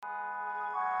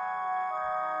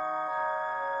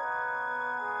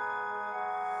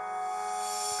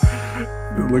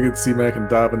Look at C-Mac and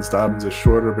Dobbins. Dobbins is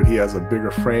shorter, but he has a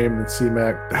bigger frame than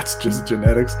C-Mac. That's just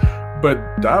genetics.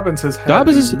 But Dobbins has had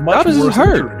Dobbins is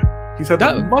hurt. Injury. He's had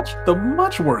the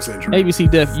much worse injury. ABC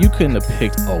Def, you couldn't have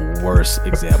picked a worse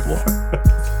example.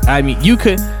 I mean, you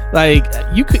couldn't have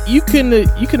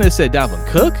said Dalvin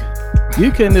Cook.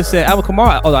 You couldn't have said Alvin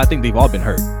Kamara. Although I think they've all been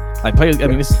hurt. Like players, I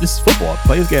mean, this is football.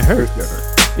 Players get hurt.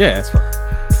 Yeah, that's fine.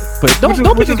 But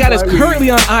don't pick a guy that's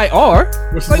currently on IR.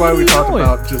 Which is why we talked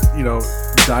about just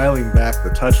dialing back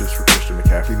the touches for Christian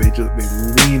McCaffrey. They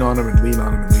lean on him and lean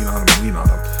on him and lean on him and lean on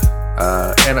him.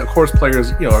 And of course,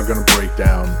 players are going to break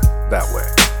down that way.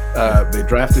 They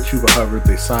drafted Chuba Hubbard.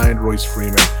 They signed Royce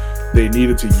Freeman. They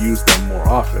needed to use them more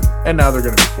often, and now they're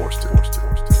going to be forced to.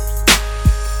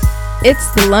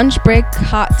 It's the lunch break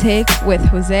hot take with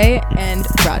Jose and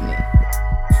Rodney.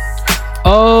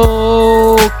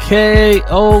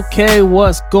 Okay,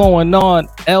 what's going on?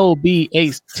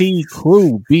 LBHT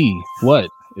Crew B. What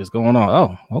is going on?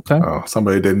 Oh, okay. Oh,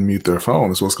 somebody didn't mute their phone.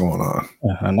 Is what's going on.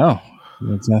 I know.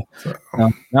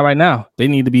 Not right now. They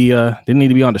need to be on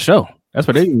the show. That's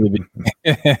what they need to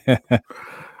be.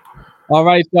 All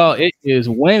right, y'all. It is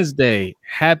Wednesday.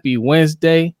 Happy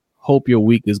Wednesday. Hope your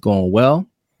week is going well.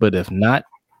 But if not,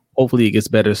 hopefully it gets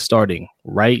better starting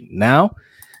right now.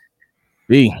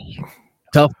 B.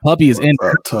 Tough Puppy is in.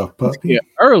 Tough Puppy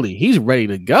early. He's ready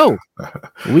to go.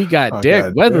 We got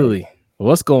Derek Weatherly.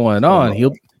 What's going on?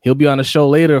 He'll be on the show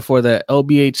later for the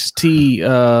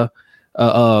LBHT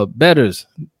betters,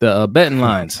 the betting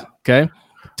lines. Okay.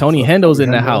 Tony Hendo's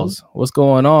in the house. What's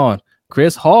going on?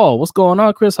 Chris Hall. What's going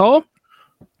on, Chris Hall?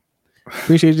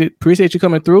 Appreciate you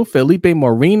coming through. Felipe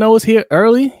Moreno is here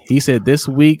early. He said this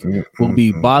week will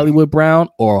be Bollywood Brown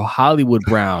or Hollywood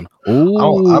Brown. Ooh.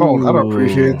 I don't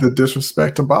appreciate the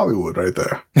disrespect to Bollywood right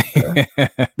there. Okay.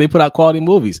 They put out quality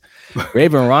movies.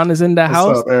 Raven Ron is in the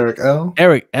house. What's up, Eric L?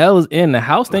 Eric L is in the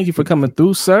house. Thank you for coming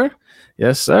through, sir.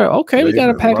 Yes, sir. Okay, we got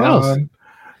a packed house.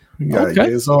 We got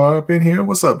Yazar up in here.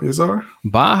 What's up, Yazar?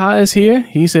 Baja is here.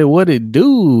 He said, "What it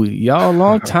do, y'all?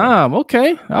 Long time."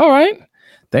 Okay, all right.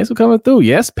 Thanks for coming through.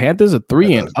 Yes, Panthers are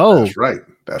 3-0. That's right.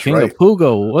 That's King right. of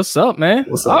Pugo. What's up, man?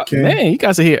 What's up, King? Man, you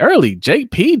guys are here early.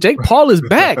 Jake Paul is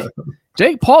back.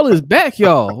 Jake Paul is back,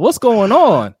 y'all. What's going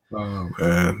on? Oh,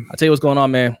 man. I'll tell you what's going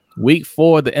on, man. Week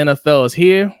 4 of the NFL is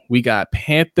here. We got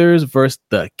Panthers versus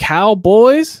the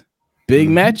Cowboys. Big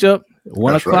matchup.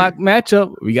 1 o'clock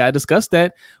matchup. We got to discuss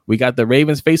that. We got the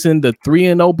Ravens facing the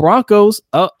 3-0 Broncos.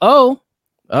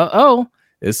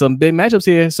 There's some big matchups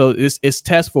here. So it's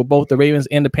test for both the Ravens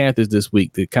and the Panthers this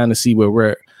week to kind of see where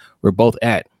we're both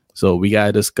at. So we got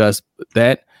to discuss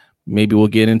that. Maybe we'll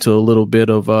get into a little bit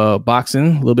of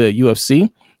boxing, a little bit of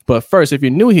UFC. But first, if you're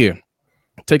new here,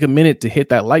 take a minute to hit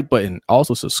that like button.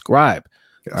 Also subscribe.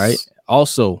 Yes. All right.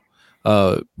 Also,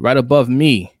 right above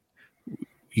me,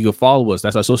 you can follow us.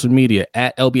 That's our social media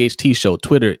at LBHT Show,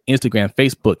 Twitter, Instagram,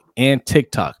 Facebook, and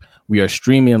TikTok. We are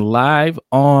streaming live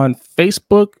on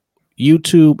Facebook,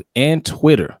 YouTube, and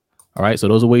Twitter. All right. So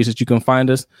those are ways that you can find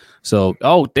us. So,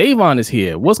 Davon is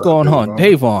here. What's going on,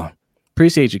 Davon?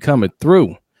 Appreciate you coming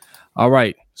through. All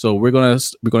right. So we're gonna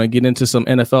get into some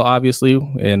NFL, obviously,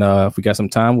 and if we got some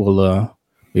time,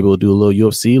 maybe we'll do a little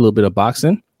UFC, a little bit of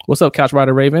boxing. What's up, Couch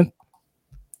Rider Raven?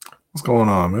 What's going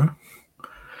on, man?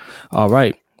 All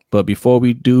right. But before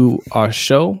we do our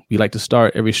show, we like to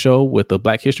start every show with a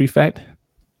Black History fact,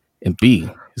 and B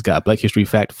has got a Black History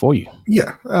fact for you.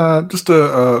 Yeah, just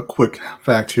a quick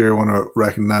fact here. I want to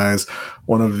recognize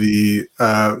one of the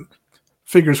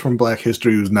figures from Black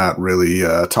history who's not really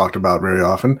talked about very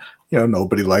often.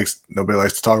 Nobody likes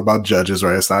to talk about judges,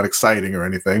 right? It's not exciting or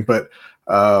anything. But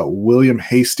William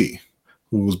Hastie,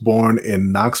 who was born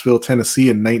in Knoxville, Tennessee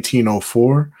in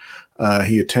 1904.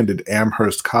 He attended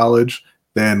Amherst College,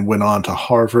 then went on to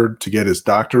Harvard to get his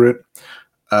doctorate.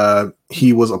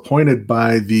 He was appointed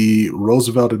by the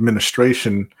Roosevelt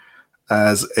administration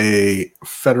as a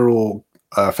federal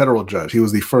judge. He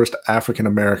was the first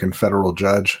African-American federal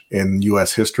judge in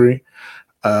U.S. history.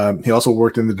 He also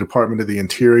worked in the Department of the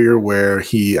Interior, where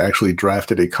he actually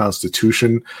drafted a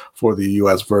constitution for the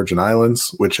U.S. Virgin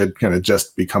Islands, which had kind of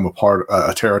just become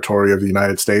a territory of the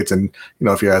United States. And,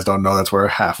 if you guys don't know, that's where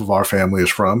half of our family is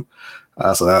from.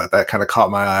 So that kind of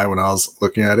caught my eye when I was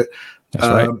looking at it. That's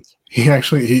right.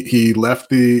 He left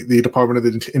the Department of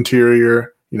the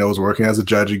Interior, was working as a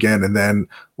judge again, and then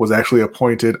was actually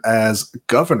appointed as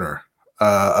governor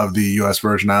of the U.S.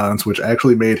 Virgin Islands, which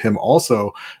actually made him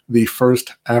also the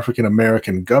first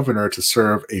African-American governor to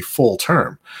serve a full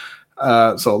term.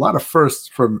 So a lot of firsts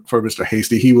for Mr.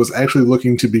 Hastie. He was actually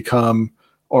looking to become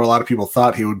or a lot of people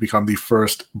thought he would become the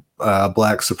first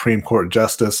Black Supreme Court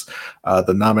justice.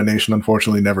 The nomination,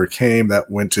 unfortunately, never came.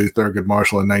 That went to Thurgood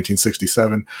Marshall in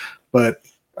 1967. But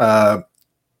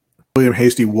William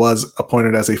Hastie was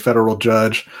appointed as a federal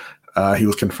judge. He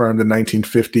was confirmed in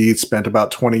 1950, spent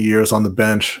about 20 years on the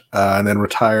bench, and then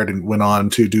retired and went on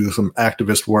to do some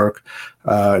activist work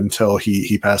until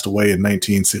he passed away in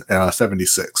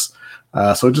 1976.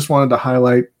 So I just wanted to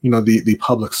highlight, the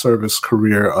public service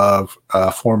career of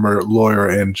former lawyer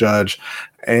and judge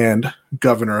and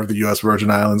governor of the U.S. Virgin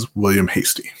Islands, William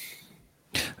Hastie.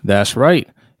 That's right.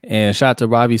 And shout out to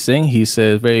Ravi Singh. He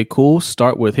says, very cool.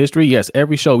 Start with history. Yes,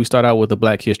 every show we start out with a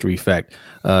Black history fact.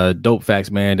 Dope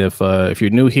facts, man. If you're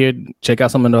new here, check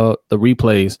out some of the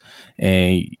replays.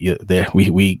 And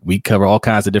we cover all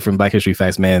kinds of different Black history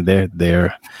facts, man.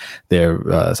 They're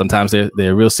sometimes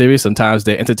they're real serious. Sometimes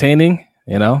they're entertaining,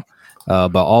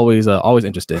 but always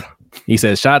interesting. He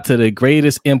says, shout out to the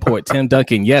greatest import, Tim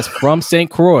Duncan. Yes, from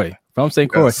St. Croix.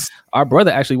 Yes. Our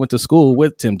brother actually went to school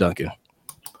with Tim Duncan.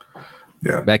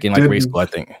 Yeah, back in grade school, I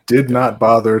think. Did not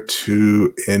bother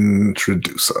to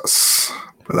introduce us,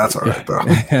 but that's all right though.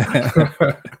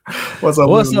 What's up,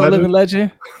 living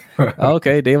legend?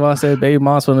 Okay, Davon said, "Baby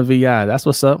mom's from the VI." That's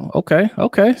what's up. Okay.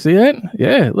 See that?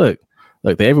 Yeah, look,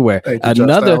 they're everywhere.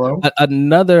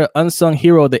 Another unsung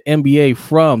hero of the NBA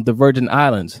from the Virgin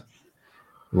Islands,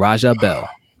 Raja Bell.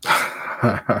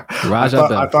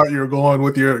 I thought you were going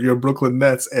with your Brooklyn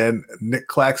Nets and Nick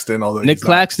Claxton. Although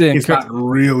he's not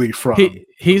really from.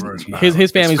 His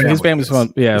family's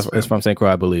from it's from St. Croix,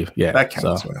 I believe. Yeah, that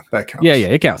counts. Man. That counts. Yeah,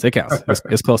 it counts.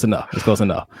 It's close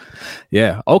enough.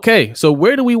 Yeah. Okay. So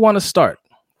where do we want to start?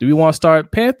 Do we want to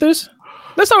start Panthers?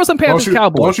 Let's start with some Panthers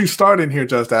Cowboys. Don't you start in here,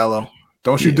 Just Allo?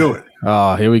 Don't you do it?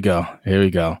 Oh, here we go.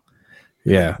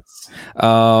 Yeah. That's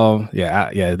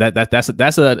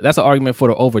an argument for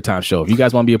the overtime show. If you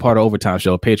guys want to be a part of overtime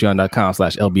show,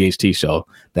 patreon.com/LBHT show.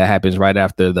 That happens right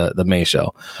after the main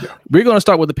show. Yeah. We're going to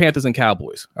start with the Panthers and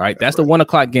Cowboys. All right. That's the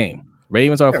 1:00 game.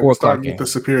 Ravens are 4:00 game. The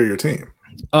superior team.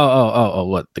 Oh,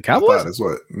 what? The Cowboys? That is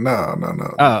what? No.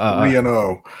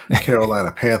 3-0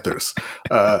 Carolina Panthers.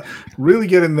 Really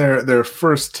getting their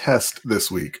first test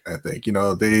this week, I think.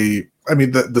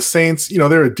 The Saints,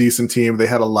 they're a decent team. They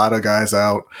had a lot of guys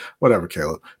out. Whatever,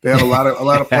 Caleb. They had a lot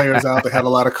of players out. They had a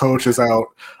lot of coaches out.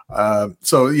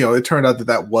 So it turned out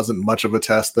that wasn't much of a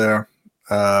test there.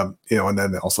 And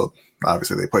then also,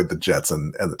 obviously, they played the Jets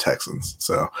and the Texans.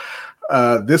 So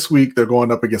this week, they're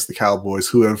going up against the Cowboys,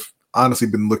 who have honestly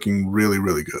been looking really,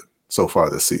 really good so far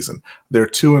this season. They're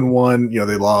 2-1.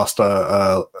 They lost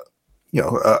a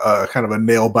kind of a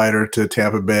nail biter to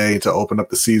Tampa Bay to open up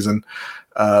the season.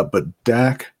 But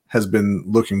Dak has been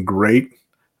looking great.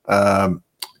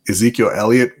 Ezekiel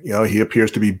Elliott, he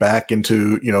appears to be back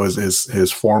into,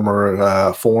 his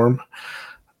former form.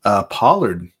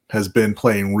 Pollard has been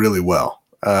playing really well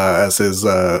as his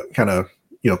kind of,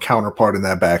 counterpart in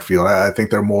that backfield. I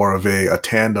think they're more of a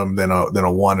tandem than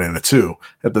a 1 and a 2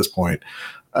 at this point.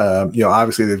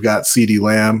 Obviously they've got CeeDee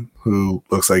Lamb, who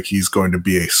looks like he's going to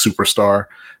be a superstar.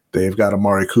 They've got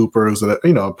Amari Cooper, who's a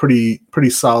pretty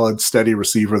solid, steady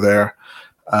receiver there.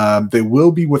 They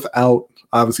will be without,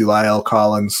 obviously, La'el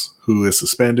Collins, who is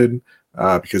suspended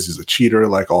because he's a cheater,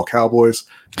 like all Cowboys.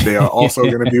 They are also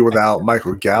going to be without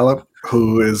Michael Gallup,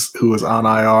 who is on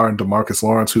IR, and DeMarcus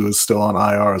Lawrence, who is still on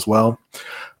IR as well.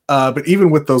 But even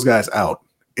with those guys out,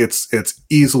 it's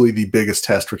easily the biggest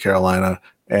test for Carolina,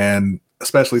 and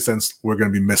especially since we're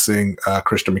going to be missing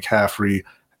Christian McCaffrey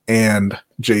and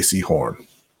J.C. Horn,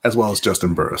 as well as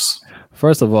Justin Burris.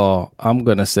 First of all, I'm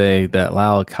going to say that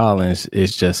La'el Collins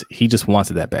he just wants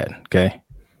it that bad, okay?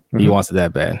 Mm-hmm. He wants it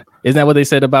that bad. Isn't that what they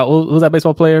said about, who's that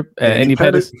baseball player? Andy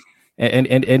Pettitte? And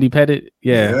Andy Pettitte?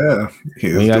 Yeah.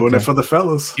 He was doing it for the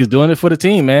fellas. He's doing it for the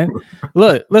team, man.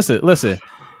 Look, listen.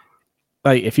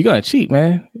 Like, if you're going to cheat,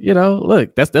 man,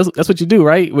 look, that's what you do,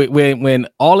 right? When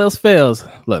all else fails,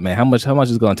 look, man, how much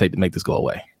is it going to take to make this go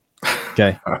away?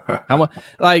 Okay. How much?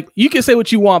 Like, you can say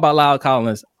what you want about La'el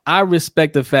Collins. I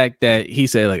respect the fact that he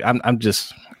said, like, I'm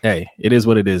just, hey, it is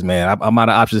what it is, man. I'm out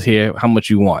of options here. How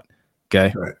much you want?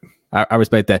 Okay. Right. I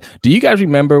respect that. Do you guys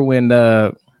remember when,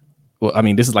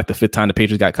 this is like the 5th time the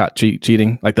Patriots got caught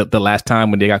cheating, like the last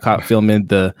time when they got caught filming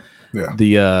the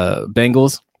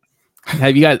Bengals?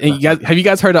 Have you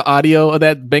guys heard the audio of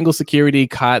that? Bengal security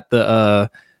caught the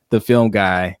film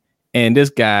guy, and this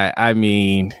guy,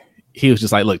 he was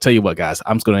just like, look, tell you what, guys,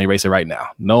 I'm just going to erase it right now.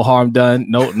 No harm done.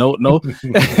 No, no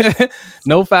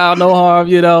foul, no harm.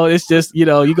 It's just, you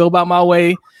go about my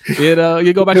way. You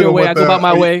go about your way. I go about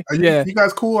my way. You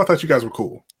guys cool? I thought you guys were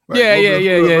cool.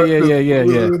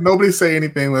 Yeah. Nobody say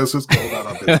anything. Let's just go about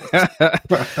our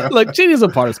business. Look, cheating is a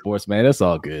part of sports, man. That's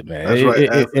all good, man. That's right.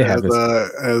 It happens.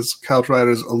 As Couch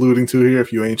Riders alluding to here,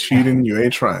 if you ain't cheating, you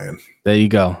ain't trying. There you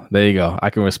go. I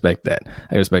can respect that.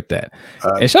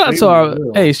 And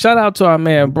shout out to our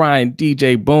man Brian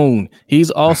DJ Boone. He's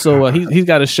also he's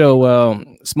got a show,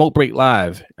 Smoke Break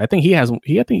Live. I think he has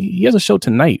a show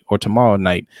tonight or tomorrow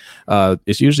night.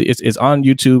 It's on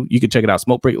YouTube. You can check it out.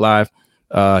 Smoke Break Live.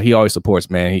 He always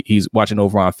supports, man. He's watching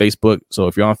over on Facebook. So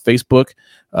if you're on Facebook,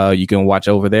 you can watch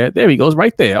over there. There he goes,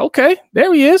 right there. Okay,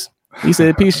 there he is. He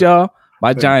said, "Peace, y'all.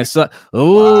 My Giants suck."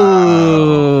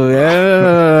 Oh,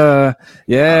 wow.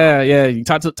 Yeah. You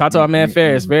talk to our man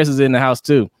Ferris. Ferris is in the house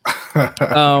too.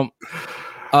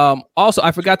 Also,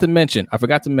 I forgot to mention.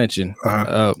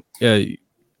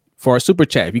 For our super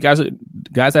chat, if you guys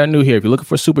that are new here, if you're looking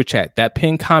for a super chat, that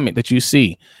pinned comment that you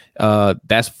see,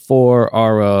 that's for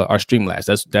our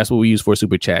Streamlabs. That's what we use for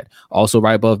super chat. Also,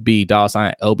 right above B,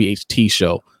 $LBHT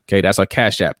show. Okay, that's our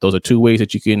Cash App. Those are two ways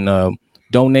that you can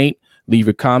donate. Leave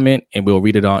your comment and we'll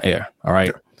read it on air. All right.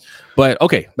 Okay. But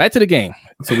okay, back to the game.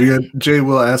 So we got Jay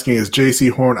Will asking, is JC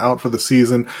Horn out for the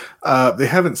season? They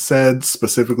haven't said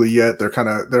specifically yet.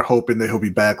 They're hoping that he'll be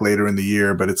back later in the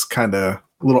year, but it's kind of a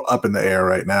little up in the air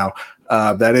right now.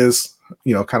 That is,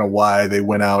 kind of why they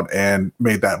went out and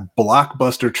made that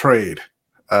blockbuster trade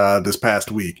this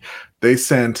past week. They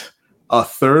sent a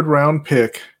 3rd round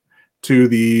pick to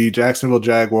the Jacksonville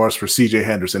Jaguars for CJ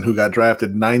Henderson, who got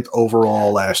drafted 9th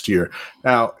overall last year.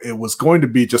 Now, it was going to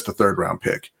be just a 3rd round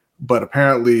pick, but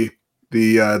apparently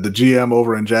the GM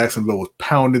over in Jacksonville was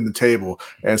pounding the table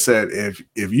and said,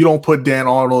 if you don't put Dan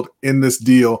Arnold in this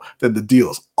deal, then the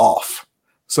deal is off.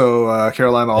 So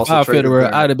Carolina also traded.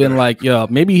 I'd have been like, yo,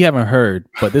 maybe you haven't heard,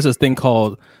 but there's this thing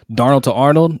called Darnold to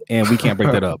Arnold, and we can't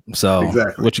break that up. So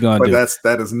exactly. What you gonna do?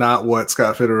 That is not what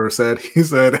Scott Fitterer said. He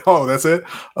said, "Oh, that's it,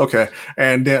 okay."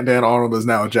 And Dan Arnold is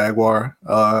now a Jaguar,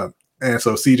 and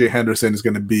so CJ Henderson is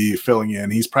going to be filling in.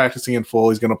 He's practicing in full.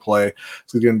 He's going to play.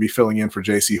 So he's going to be filling in for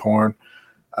JC Horn.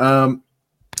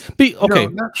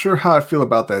 Not sure how I feel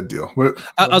about that deal.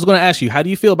 I was going to ask you, how do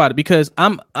you feel about it? Because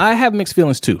I have mixed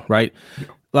feelings too, right? Yeah.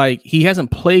 Like, he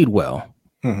hasn't played well,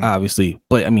 obviously,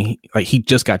 but I mean, he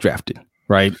just got drafted.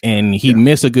 Right. And he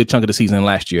missed a good chunk of the season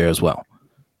last year as well.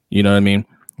 You know what I mean?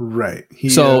 Right.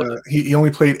 He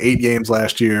only played 8 games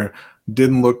last year.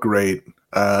 Didn't look great.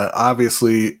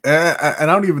 Obviously. And I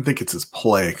don't even think it's his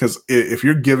play, because if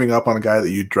you're giving up on a guy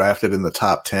that you drafted in the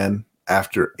top 10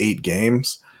 after 8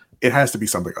 games, it has to be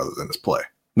something other than his play.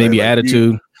 Maybe right?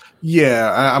 Attitude.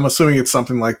 I'm assuming it's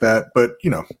something like that. But,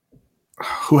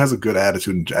 who has a good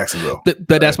attitude in Jacksonville? But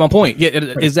that's my point. Yeah,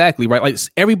 exactly. Right. Like,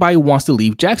 everybody wants to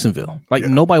leave Jacksonville. Like,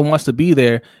 nobody wants to be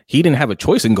there. He didn't have a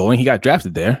choice in going. He got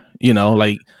drafted there. Think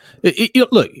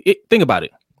about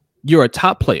it. You're a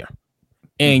top player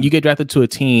and you get drafted to a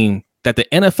team that the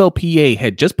NFLPA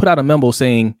had just put out a memo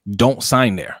saying don't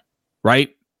sign there. Right.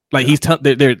 Like,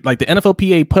 they're like, the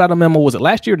NFLPA put out a memo. Was it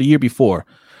last year or the year before?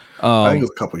 I think it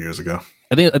was a couple years ago.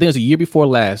 I think it was a year before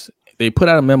last. They put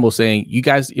out a memo saying, you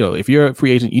guys, if you're a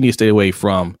free agent, you need to stay away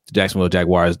from the Jacksonville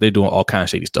Jaguars. They're doing all kinds of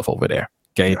shady stuff over there.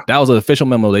 Okay. Yeah. That was an official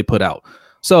memo they put out.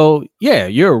 So yeah,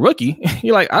 you're a rookie.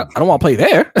 You're like, I don't want to play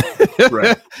there.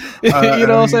 Right. You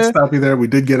know what I'm saying? Stop you there. We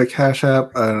did get a Cash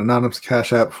App, an anonymous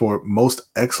Cash App for most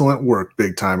excellent work,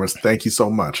 big timers. Thank you so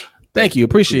much. Thank you.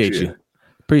 Appreciate you.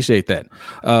 Appreciate that.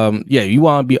 You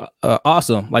want to be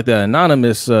awesome like the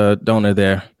anonymous donor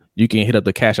there. You can hit up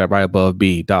the Cash App right above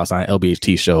B,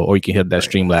 $LBHT show, or you can hit that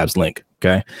Streamlabs link.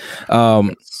 Okay.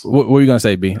 What were you going to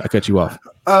say, B? I cut you off.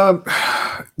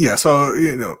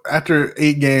 So, after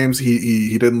 8 games,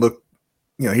 he didn't look,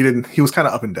 he was kind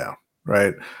of up and down.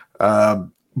 Right.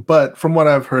 But from what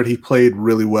I've heard, he played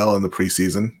really well in the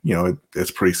preseason.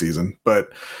 It's preseason,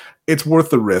 but it's worth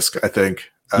the risk, I think.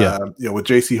 With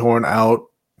JC Horn out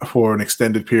for an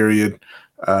extended period,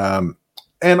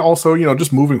 and also,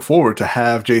 just moving forward to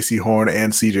have JC Horn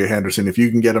and CJ Henderson, if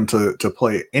you can get them to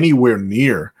play anywhere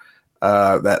near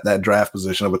that draft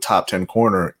position of a top 10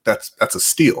 corner, that's a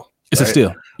steal. It's a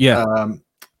steal. Yeah.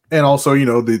 And also,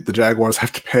 the Jaguars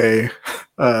have to pay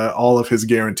all of his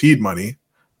guaranteed money,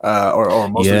 or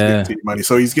most of his guaranteed money.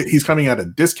 So he's coming at a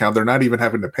discount. They're not even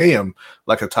having to pay him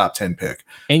like a top 10 pick.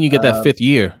 And you get that 5th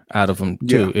year out of him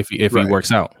too, if he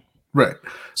works out. Right.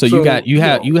 So you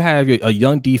have a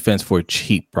young defense for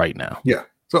cheap right now. Yeah.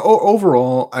 So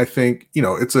overall, I think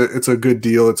it's a good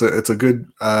deal. It was a good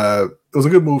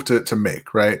move to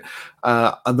make. Right.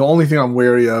 The only thing I'm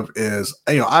wary of is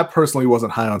I personally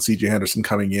wasn't high on CJ Henderson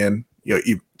coming in.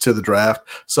 to the draft.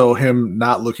 So him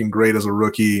not looking great as a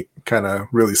rookie kind of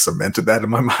really cemented that in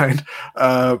my mind.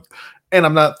 And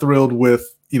I'm not thrilled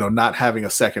with, not having a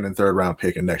second and third round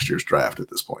pick in next year's draft at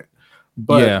this point.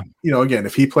 But, again,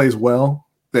 if he plays well,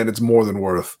 then it's more than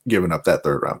worth giving up that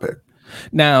third round pick.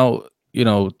 Now,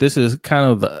 this is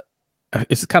kind of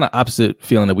it's kind of opposite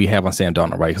feeling that we have on Sam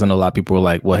Darnold, right? Because I know a lot of people are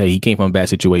like, well, hey, he came from a bad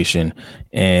situation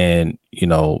and,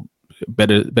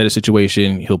 better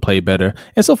situation, he'll play better.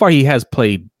 And so far he has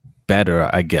played better,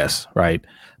 I guess, right?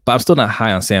 But I'm still not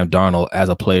high on Sam Darnold as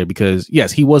a player because,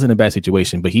 yes, he was in a bad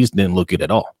situation, but he didn't look good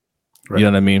at all. Right. You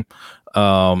know what I mean?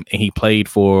 And he played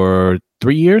for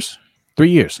 3 years. 3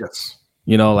 years. Yes.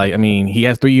 He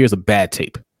has 3 years of bad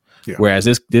tape. Yeah. Whereas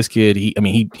this kid, he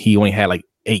only had like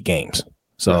 8 games.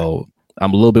 So right.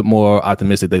 I'm a little bit more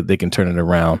optimistic that they can turn it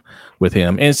around with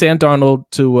him. And Sam Darnold,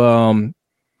 to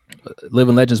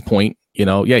Living Legends point,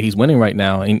 he's winning right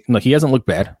now. And he hasn't looked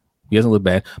bad.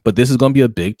 But this is going to be a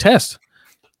big test.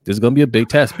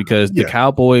 Because the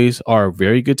Cowboys are a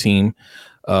very good team,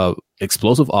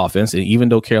 explosive offense. And even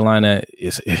though Carolina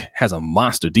has a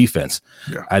monster defense,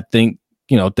 I think,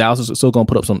 Dallas is still going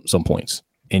to put up some points.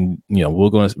 And, we're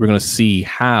going to see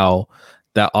how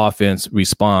that offense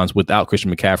responds without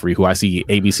Christian McCaffrey, who I see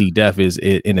ABC Def is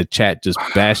in the chat just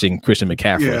bashing Christian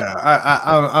McCaffrey. Yeah,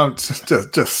 I'm just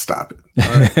stop it.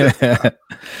 All right?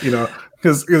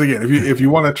 Because again, if you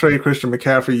want to trade Christian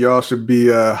McCaffrey, y'all should be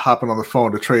hopping on the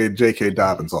phone to trade J.K.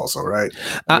 Dobbins also, right?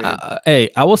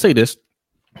 Hey, I will say this.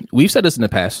 We've said this in the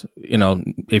past.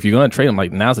 If you're going to trade him,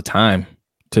 like now's the time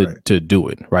to do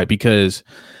it, right? Because,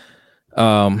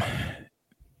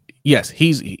 yes,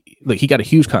 he got a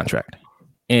huge contract.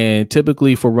 And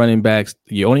typically for running backs,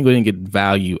 you're only going to get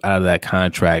value out of that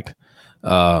contract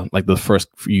like the first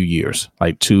few years,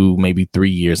 like 2, maybe 3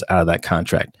 years out of that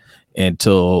contract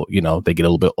until, they get a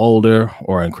little bit older,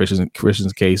 or in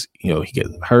Christian's case, he gets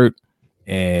hurt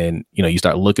and, you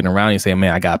start looking around and saying,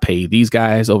 man, I got to pay these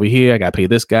guys over here. I got to pay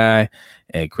this guy.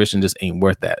 And Christian just ain't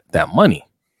worth that money,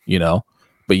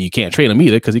 but you can't trade him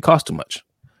either because he costs too much,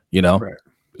 Right.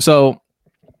 So,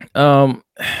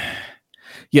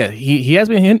 yeah, he has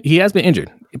been injured,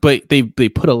 but they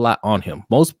put a lot on him.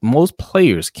 Most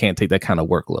players can't take that kind of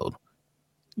workload.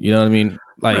 You know what I mean?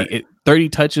 Like right. 30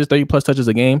 plus touches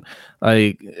a game.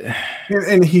 Like,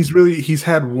 and he's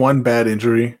had one bad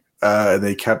injury. And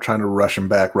they kept trying to rush him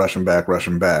back.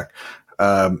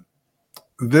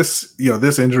 This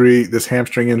injury, this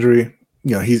hamstring injury,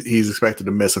 he's expected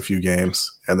to miss a few games,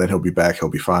 and then he'll be back. He'll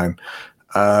be fine.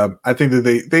 I think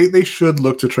that they should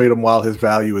look to trade him while his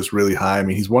value is really high. I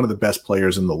mean, he's one of the best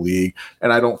players in the league,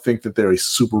 and I don't think that they're a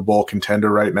Super Bowl contender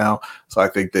right now. So I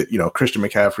think that, Christian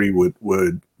McCaffrey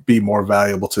would be more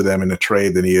valuable to them in a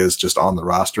trade than he is just on the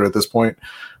roster at this point.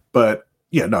 But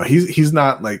yeah, no, he's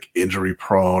not like injury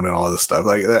prone and all this stuff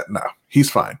like that. No,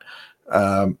 he's fine.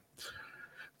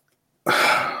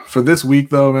 For this week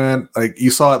though, man, like you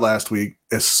saw it last week,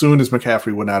 as soon as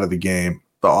McCaffrey went out of the game,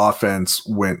 the offense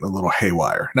went a little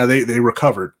haywire. Now they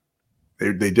recovered.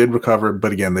 They did recover,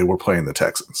 but again, they were playing the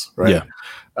Texans, right?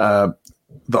 Yeah.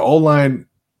 The O-line,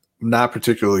 not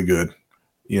particularly good,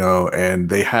 and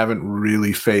they haven't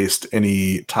really faced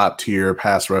any top tier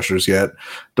pass rushers yet.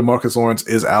 DeMarcus Lawrence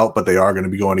is out, but they are going to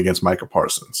be going against Micah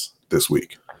Parsons this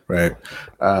week, right?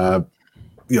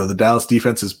 The Dallas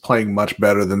defense is playing much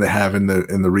better than they have in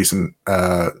the recent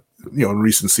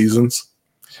recent seasons.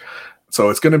 So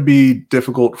it's going to be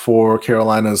difficult for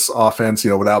Carolina's offense,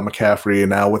 without McCaffrey and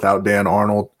now without Dan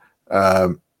Arnold.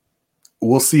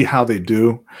 We'll see how they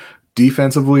do.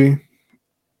 Defensively,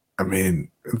 I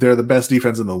mean, they're the best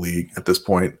defense in the league at this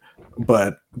point,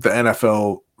 but the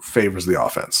NFL favors the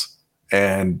offense.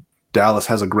 And Dallas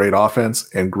has a great offense,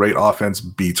 and great offense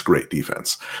beats great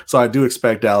defense. So I do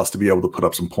expect Dallas to be able to put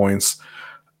up some points.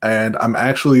 And I'm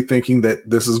actually thinking that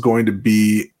this is going to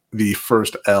be the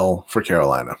first L for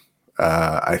Carolina.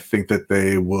 I think that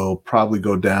they will probably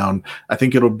go down. I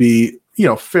think it'll be,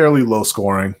 fairly low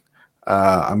scoring.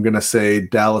 I'm going to say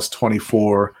Dallas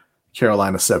 24,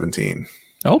 Carolina 17.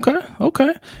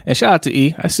 Okay. And shout out to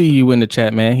E. I see you in the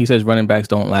chat, man. He says running backs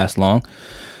don't last long.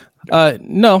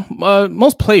 No,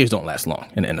 most players don't last long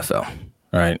in the NFL.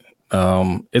 All right.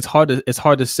 It's hard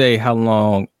to say how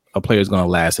long a player is going to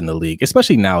last in the league,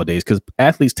 especially nowadays, because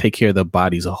athletes take care of their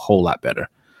bodies a whole lot better.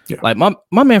 Yeah. Like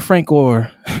my man Frank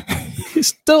Gore, he's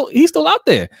still out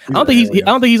there. I don't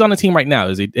think he's on the team right now.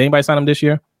 Is he? Anybody sign him this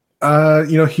year?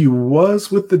 He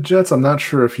was with the Jets. I'm not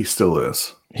sure if he still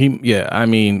is. I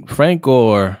mean, Frank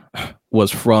Gore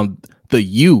was from the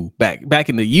U back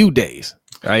in the U days,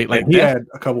 right? Like he had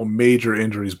a couple major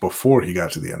injuries before he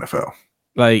got to the NFL.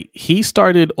 Like he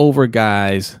started over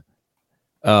guys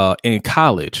in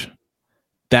college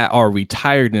that are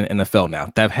retired in the NFL now,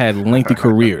 that have had lengthy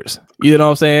careers. You know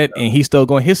what I'm saying? And he's still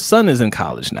going. His son is in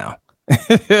college now.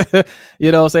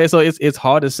 You know what I'm saying? So it's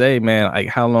hard to say, man, like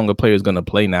how long a player is going to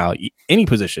play now, any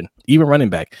position, even running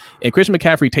back. And Christian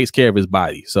McCaffrey takes care of his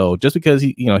body. So just because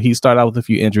he started out with a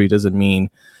few injuries doesn't mean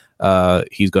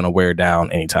he's going to wear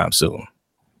down anytime soon.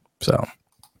 So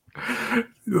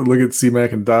look at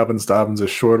C-Mac and Dobbins. Dobbins is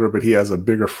shorter, but he has a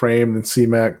bigger frame than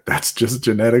C-Mac. That's just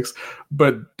genetics.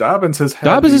 But Dobbins has had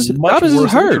Dobbins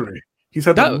is hurt. Injury. He's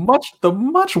had the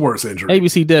much worse injury.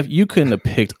 ABC Def, you couldn't have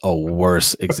picked a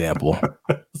worse example.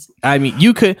 I mean,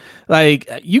 you couldn't have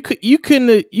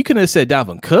said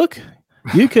Dalvin Cook.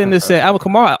 You couldn't have said Alvin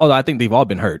Kamara. Although I think they've all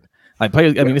been hurt. Like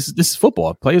players, I mean, this is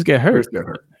football. Players get hurt.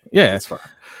 Yeah, that's fine.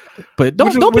 But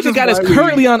don't pick a guy that's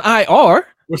currently on IR.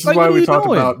 Which is why we talked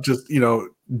about just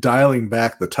dialing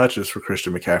back the touches for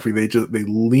Christian McCaffrey. They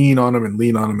lean on him and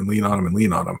lean on him and lean on him and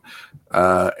lean on him.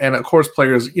 And of course,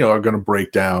 players are going to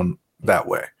break down that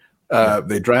way.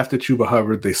 They drafted Chuba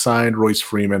Hubbard. They signed Royce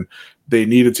Freeman. They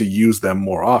needed to use them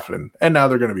more often, and now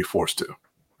they're going to be forced to.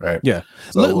 Right? Yeah.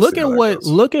 So look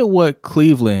at what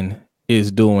Cleveland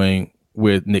is doing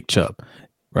with Nick Chubb,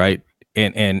 right?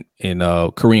 And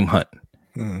Kareem Hunt.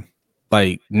 Mm-hmm.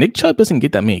 Like Nick Chubb doesn't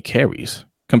get that many carries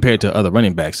compared to other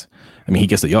running backs. I mean, he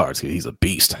gets the yards. He's a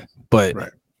beast. But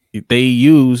they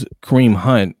use Kareem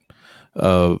Hunt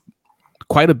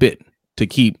quite a bit to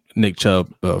keep Nick Chubb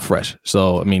fresh.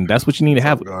 So, I mean, that's what you need to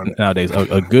have nowadays,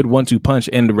 a good 1-2 punch.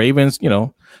 And the Ravens,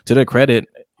 to their credit,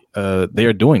 they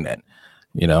are doing that,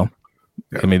 Yeah.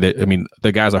 I mean,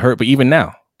 the guys are hurt, but even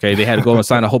now, okay, they had to go and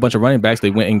sign a whole bunch of running backs.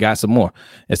 They went and got some more.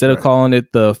 Instead of calling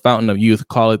it the fountain of youth,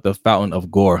 call it the fountain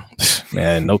of gore.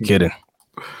 Man, no kidding.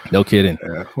 No kidding.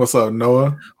 Yeah. What's up,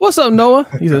 Noah? What's up, Noah?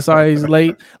 He said, sorry he's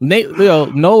late.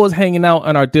 Noah's hanging out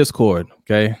on our Discord.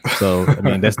 Okay. So, I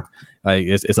mean, that's like,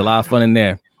 it's a lot of fun in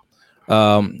there.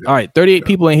 All right. 38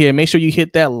 people in here. Make sure you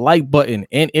hit that like button.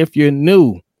 And if you're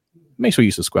new, make sure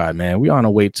you subscribe, man. We're on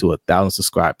our way to 1,000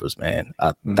 subscribers, man.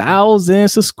 1,000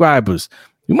 subscribers.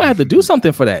 You might have to do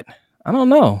something for that. I don't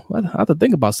know. I have to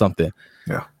think about something.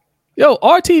 Yeah. Yo,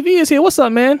 RTV is here. What's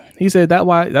up, man? He said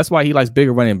that's why he likes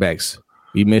bigger running backs.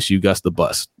 We miss you, Gus the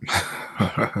Bus.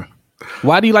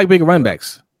 Why do you like bigger running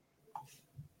backs?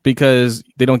 Because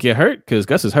they don't get hurt? Because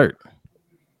Gus is hurt.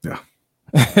 Yeah.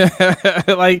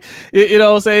 Like, you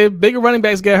know what I'm saying? Bigger running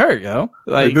backs get hurt,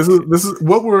 Like this is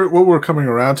what we're coming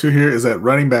around to here is that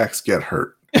running backs get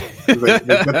hurt. They get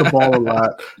the ball a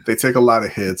lot. They take a lot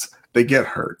of hits. They get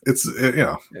hurt. It's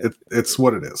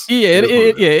what it is. Yeah,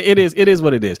 it is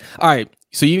what it is. All right.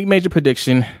 So you made your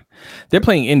prediction. They're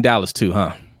playing in Dallas too,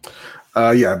 huh?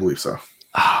 Yeah, I believe so.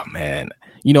 Oh man.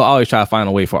 I always try to find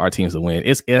a way for our teams to win.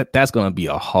 That's gonna be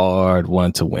a hard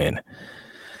one to win.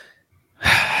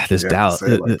 This Dallas,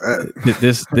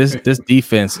 this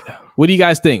defense. What do you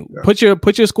guys think? Yeah.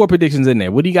 Put your score predictions in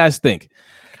there. What do you guys think?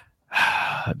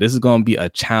 This is going to be a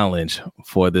challenge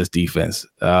for this defense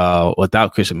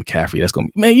without Christian McCaffrey. That's going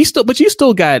to be, man. You still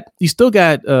got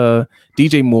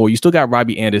DJ Moore. You still got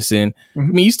Robbie Anderson. Mm-hmm. I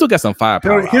mean, you still got some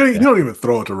firepower. He don't even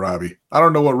throw it to Robbie. I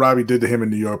don't know what Robbie did to him in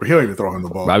New York, but he don't even throw him the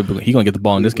ball. Robbie, he gonna get the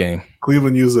ball in this game.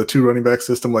 Cleveland used a 2 running back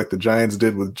system like the Giants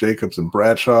did with Jacobs and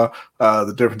Bradshaw.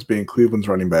 The difference being Cleveland's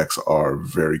running backs are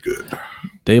very good.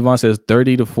 Davon says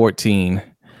 30-14.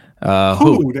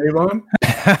 Who Davon?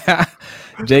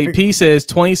 JP says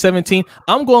 2017.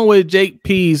 I'm going with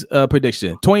JP's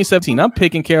prediction. 2017. I'm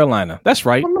picking Carolina. That's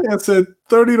right. My man said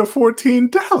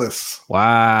 30-14 Dallas.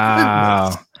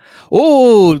 Wow.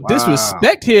 Oh,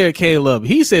 disrespect here, Caleb.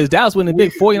 He says Dallas winning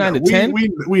big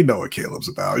 49-10. We know what Caleb's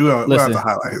about. We don't have to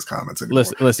highlight his comments anymore.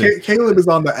 Listen. Caleb is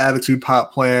on the Attitude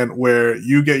Pop plan where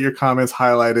you get your comments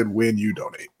highlighted when you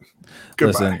donate.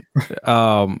 Goodbye.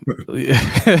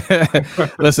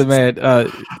 Listen, man.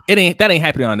 That ain't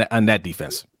happening on that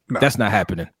defense. No. That's not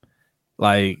happening.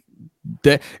 Like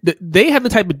they have the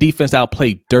type of defense that'll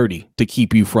play dirty to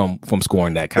keep you from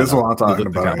scoring that kind of. That's what I'm talking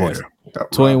about.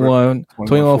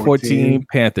 21-14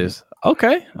 Panthers.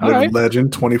 Okay, all right. Legend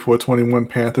 24-21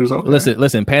 Panthers. Okay.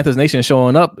 Listen. Panthers Nation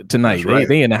showing up tonight. Right.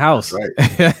 They in the house.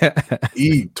 That's right.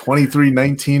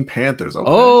 23-19 Panthers. Okay.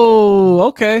 Oh,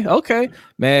 okay,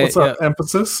 man. What's up,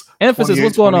 Emphasis?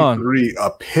 What's going on?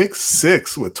 A pick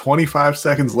 6 with 25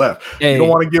 seconds left. Hey. You don't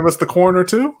want to give us the corner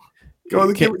too? Give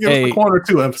us the corner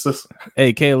too, Emphasis.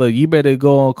 Hey, Caleb, you better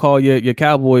go and call your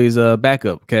Cowboys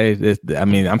backup. Okay,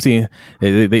 I'm seeing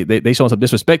they showing some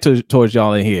disrespect towards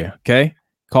y'all in here. Okay.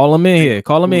 Call them in here.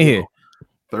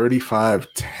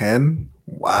 35-10.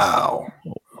 Wow.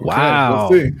 Wow.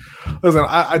 Let's see. Listen,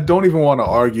 I don't even want to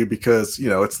argue because,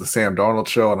 it's the Sam Darnold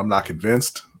show and I'm not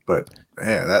convinced, but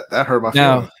Man, that hurt my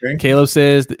Now, feelings. Okay? Caleb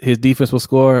says that his defense will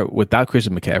score without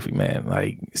Christian McCaffrey, man.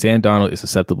 Like, Sam Darnold is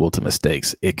susceptible to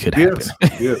mistakes. It could happen.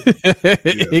 Yes.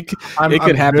 It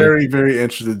could happen. Very, very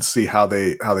interested to see how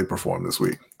they perform this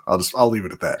week. I'll leave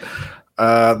it at that.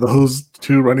 Those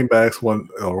two running backs won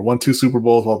 2 Super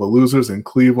Bowls, while the losers in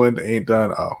Cleveland ain't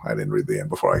done. Oh, I didn't read the end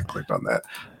before I clicked on that.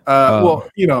 Well,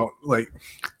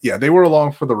 they were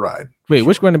along for the ride. Wait,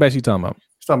 which running backs you talking about?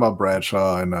 He's talking about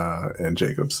Bradshaw and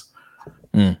Jacobs.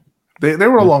 They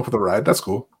were along for the ride. That's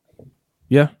cool.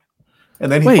 Yeah.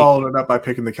 And then he followed it up by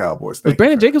picking the Cowboys. Was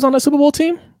Brandon Jacobs on that Super Bowl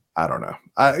team? I don't know.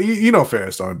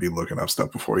 Ferris don't be looking up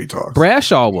stuff before he talks.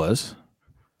 Bradshaw was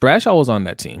on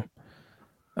that team.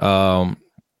 I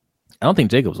don't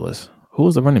think Jacobs was. Who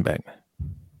was the running back?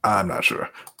 I'm not sure.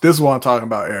 This is what I'm talking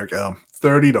about, Eric.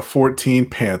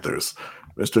 30-14 Panthers.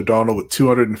 Mr. Darnold with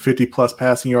 250 plus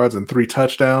passing yards and 3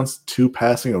 touchdowns, 2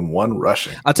 passing and 1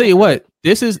 rushing. I'll tell you what,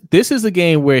 this is a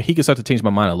game where he can start to change my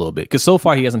mind a little bit, because so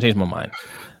far he hasn't changed my mind.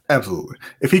 Absolutely.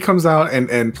 If he comes out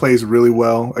and plays really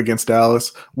well against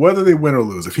Dallas, whether they win or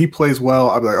lose, if he plays well,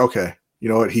 I'll be like, okay, you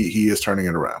know what? He is turning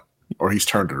it around, or he's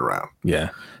turned it around. Yeah.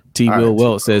 Will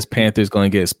Wilt says Panthers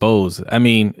going to get exposed. I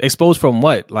mean, exposed from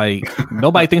what? Like,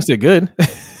 nobody thinks they're good.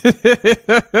 I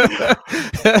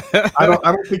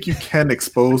don't think you can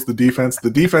expose the defense. The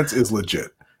defense is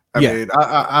legit. I mean,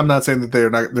 I'm not saying that they're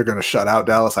going to shut out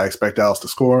Dallas. I expect Dallas to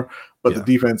score, but the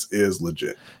defense is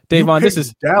legit. Davon, this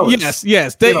is Dallas.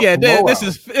 Yes.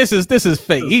 This is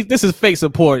fake. This is fake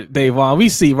support, Davon. We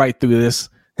see right through this.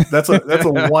 That's a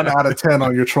 1 out of 10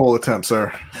 on your troll attempt,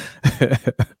 sir.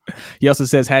 He also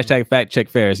says hashtag fact check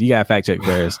Ferris. You got fact check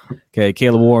Ferris. Okay,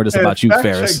 Caleb warned us about you,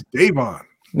 Ferris. Davon.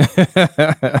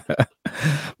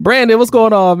 Brandon, what's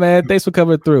going on, man? Thanks for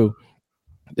coming through.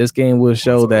 This game will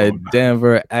show that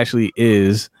Denver actually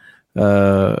is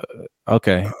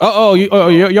okay.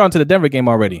 You're onto the Denver game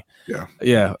already. Yeah.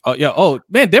 Oh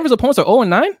man, Denver's opponents are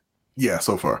 0-9. Yeah,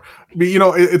 so far. I mean,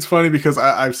 it's funny because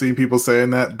I've seen people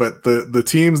saying that, but the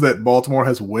teams that Baltimore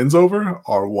has wins over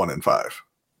are 1-5.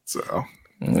 So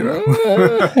they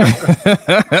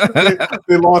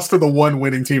lost to the one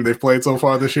winning team they've played so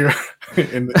far this year.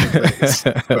 in Vegas.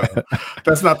 So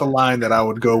that's not the line that I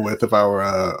would go with if I were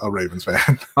a Ravens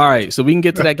fan. All right, so we can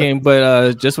get to that game,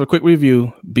 but just for a quick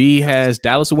review, B has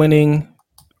Dallas winning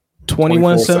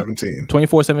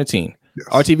 24-17. Yes.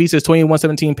 RTV says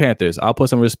 21-17 Panthers. I'll put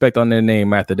some respect on their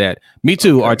name after that. Me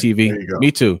too, okay, RTV.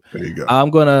 Me too. There you go. I'm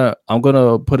gonna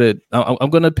put it. I'm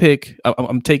gonna pick.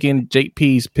 I'm taking Jake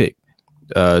P's pick.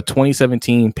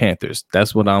 2017 Panthers.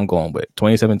 That's what I'm going with.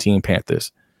 2017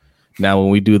 Panthers. Now, when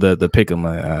we do the pick 'em,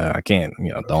 I can't.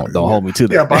 Don't hold me to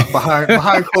that. Yeah,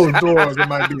 behind closed doors, it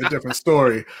might be a different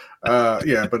story. But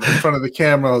in front of the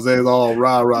camera, Jose's all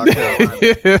rah.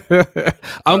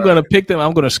 I'm gonna pick them.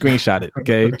 I'm gonna screenshot it.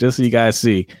 Okay, just so you guys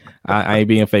see. I ain't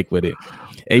being fake with it.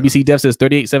 ABC Def says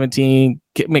 38-17.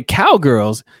 I mean,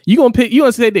 Cowgirls. You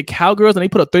gonna say that Cowgirls and they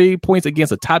put up 30 points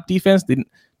against a top defense?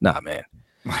 Nah, man.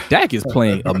 Dak is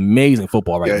playing amazing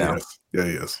football right now. He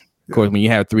is. Of course, when you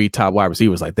have 3 top wide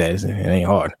receivers like that, it ain't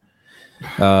hard.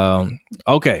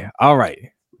 Okay, all right.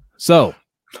 So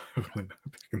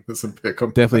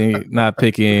definitely not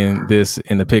picking this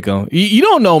in the pick 'em. You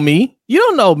don't know me.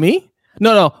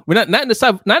 No, we're not in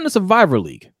the Survivor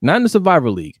League. Not in the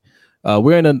Survivor League.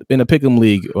 We're in a pick 'em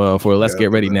league for Let's Get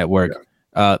Ready Network.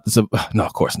 No,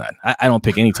 of course not. I don't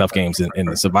pick any tough games in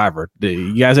the Survivor.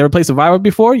 You guys ever play Survivor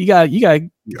before? You gotta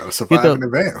survive in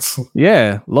advance.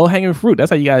 Yeah, low hanging fruit. That's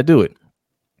how you gotta do it.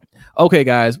 Okay,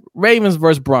 guys, Ravens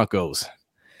versus Broncos.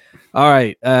 All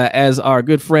right, as our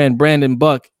good friend Brandon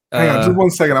Buck. Hang on, just 1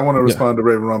 second. I want to respond to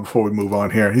Raven Ron before we move on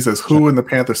here. He says, "Who in the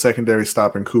Panther secondary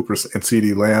stopping Cooper and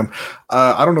CeeDee Lamb?"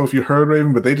 I don't know if you heard,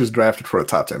 Raven, but they just drafted for a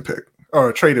top 10 pick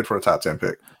or traded for a top 10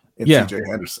 pick. CJ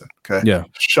Henderson. Okay. Yeah.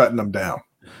 Shutting them down.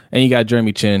 And you got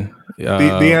Jeremy Chin.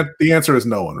 The answer is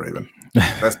no one, Raven.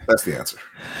 That's the answer.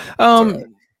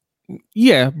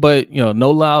 Yeah, but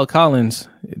no Lyle Collins.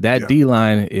 That D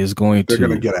line is going They're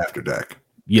going to get after Dak.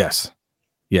 Yes.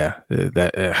 Yeah.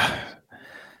 That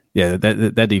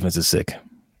defense is sick.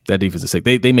 That defense is sick.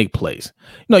 They make plays.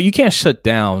 You can't shut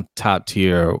down top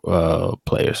tier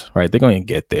players, right? They're going to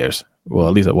get theirs. Well,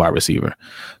 at least a wide receiver.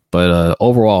 But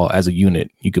overall, as a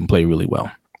unit, you can play really well.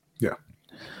 Yeah.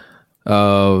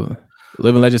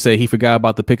 Living Legend say he forgot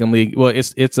about the Pick'em League. Well,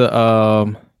 it's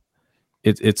a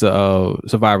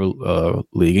Survivor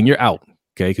league, and you're out.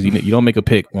 Okay, because you don't make a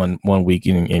pick one week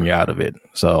and you're out of it.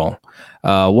 So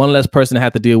one less person to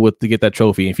have to deal with to get that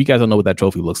trophy. If you guys don't know what that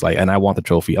trophy looks like, and I want the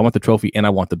trophy and I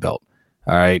want the belt.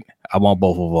 All right, I want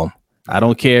both of them. I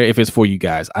don't care if it's for you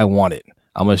guys. I want it.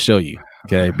 I'm gonna show you.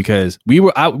 Okay, because we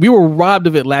were robbed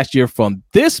of it last year from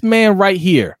this man right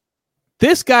here.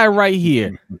 This guy right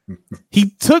here.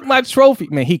 He took my trophy.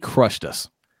 Man, he crushed us.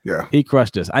 Yeah. He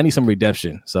crushed us. I need some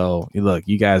redemption. So look,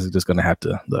 you guys are just gonna have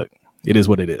to look. It is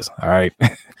what it is. All right.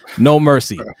 No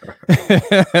mercy. All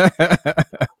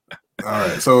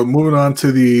right. So moving on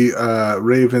to the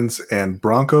Ravens and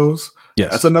Broncos. Yes.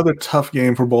 That's another tough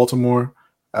game for Baltimore.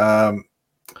 The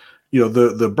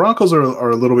Broncos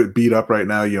are a little bit beat up right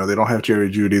now. They don't have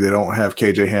Jerry Jeudy. They don't have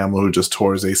KJ Hamler, who just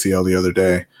tore his ACL the other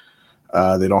day.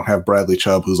 They don't have Bradley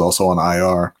Chubb, who's also on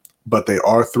IR. But they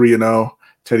are 3-0.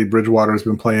 Teddy Bridgewater has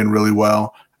been playing really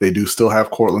well. They do still have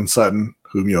Cortland Sutton,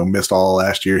 who missed all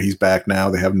last year. He's back now.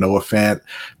 They have Noah Fant.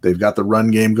 They've got the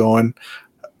run game going.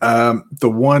 The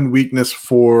one weakness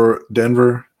for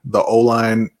Denver, the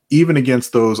O-line, even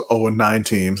against those 0-9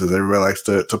 teams, as everybody likes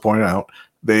to point out,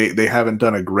 they haven't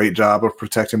done a great job of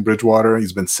protecting Bridgewater.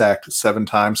 He's been sacked 7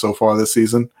 times so far this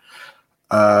season.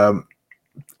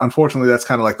 Unfortunately, that's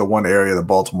kind of like the one area that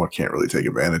Baltimore can't really take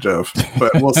advantage of.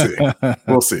 But we'll see.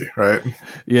 We'll see, right?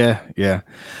 Yeah.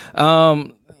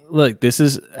 Look, this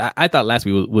is. I thought last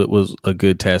week was a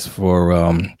good test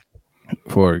for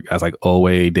guys like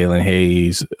Owe, Dalen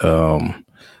Hayes,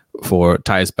 for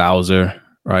Tyus Bowser,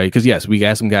 right? Because yes, we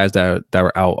got some guys that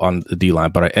were out on the D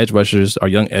line, but our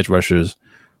young edge rushers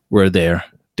were there.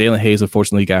 Dalen Hayes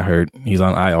unfortunately got hurt. He's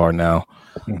on IR now.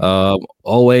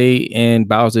 Owe and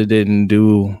Bowser didn't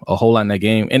do a whole lot in that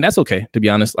game, and that's okay, to be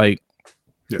honest. Like,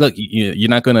 look, you're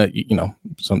not gonna,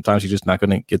 sometimes you're just not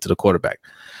gonna get to the quarterback.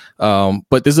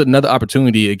 But this is another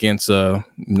opportunity against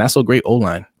not so great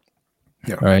O-line,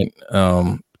 right?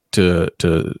 To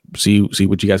see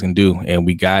what you guys can do, and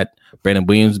we got Brandon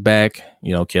Williams back.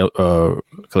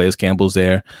 Calais Campbell's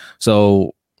there,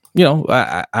 so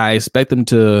I expect them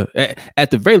to,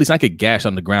 at the very least, I could gash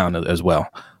on the ground as well.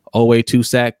 Owe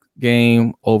 2-sack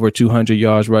game, over 200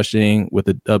 yards rushing with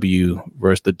a W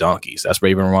versus the Donkeys. That's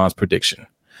Raven Ron's prediction.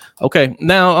 Okay,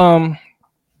 now,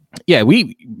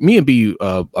 me and B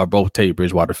are both Teddy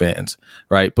Bridgewater fans,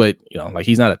 right? But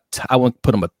he's not I won't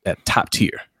put him at top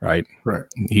tier, right? Right.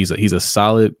 He's a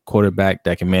solid quarterback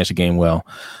that can manage the game well.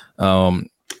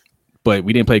 But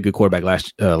we didn't play a good quarterback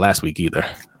last week either.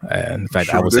 In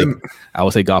fact, I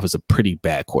would say Goff is a pretty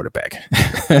bad quarterback.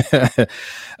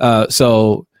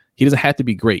 So he doesn't have to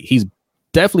be great. He's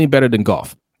definitely better than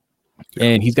Goff,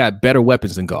 and he's got better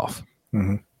weapons than Goff.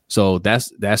 Mm-hmm. So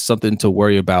that's something to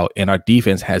worry about. And our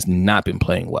defense has not been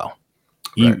playing well.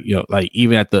 Right.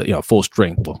 Even at the full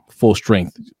strength,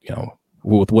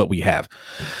 with what we have.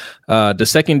 The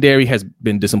secondary has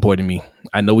been disappointing me.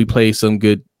 I know we play some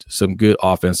good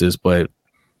offenses, but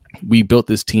we built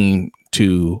this team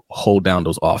to hold down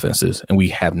those offenses, and we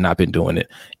have not been doing it.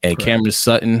 And Cameron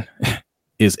Sutton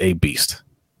is a beast.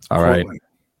 All right.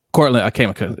 Cortland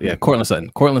Sutton.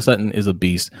 Cortland Sutton is a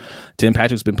beast. Tim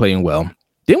Patrick's been playing well.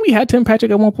 Didn't we have Tim Patrick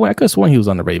at one point? I could have sworn he was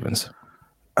on the Ravens.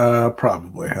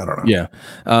 Probably. I don't know. Yeah.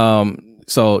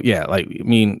 So yeah,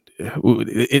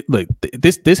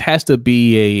 this has to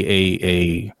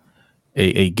be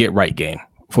a get right game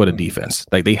for the defense.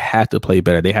 Like, they have to play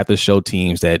better. They have to show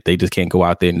teams that they just can't go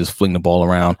out there and just fling the ball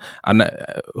around.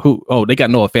 They got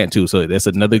Noah Fant too, so that's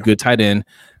another good tight end.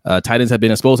 Tight ends have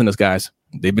been exposing us, guys.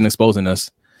 They've been exposing us.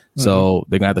 So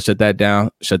they're gonna have to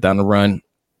shut down the run.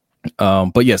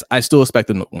 But yes, I still expect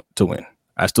them to win.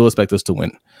 I still expect us to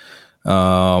win.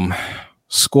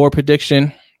 Score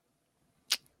prediction.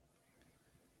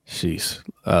 Jeez,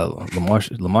 Lamar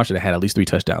should have had at least 3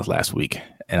 touchdowns last week,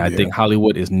 and I think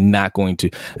Hollywood is not going to,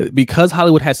 because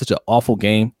Hollywood had such an awful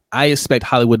game. I expect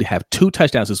Hollywood to have 2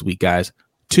 touchdowns this week, guys.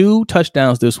 2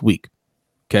 touchdowns this week.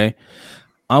 Okay,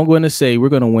 I'm going to say we're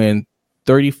going to win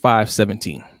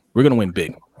 35-17. We're going to win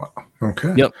big.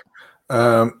 Okay. Yep.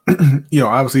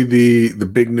 Obviously the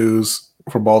big news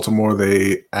for Baltimore,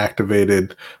 they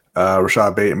activated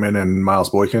Rashad Bateman and Miles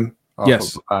Boykin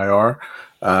off of IR.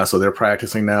 So they're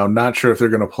practicing now. Not sure if they're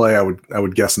going to play. I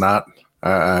would guess not.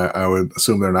 I would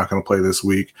assume they're not going to play this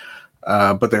week.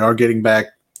 But they are getting back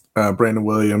Brandon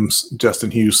Williams,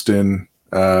 Justin Houston.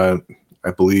 I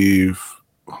believe,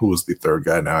 who was the third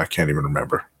guy now? I can't even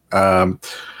remember. The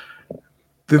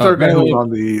third guy who was on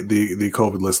the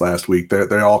COVID list last week.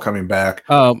 They're all coming back.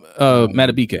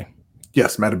 Matabike.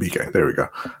 Yes, Matabike. There we go.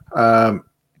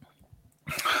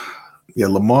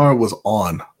 Lamar was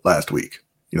on last week.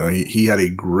 He had a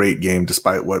great game,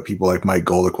 despite what people like Mike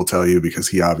Golick will tell you, because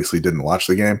he obviously didn't watch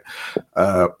the game.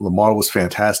 Lamar was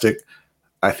fantastic.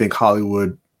 I think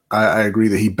Hollywood, I agree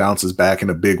that he bounces back in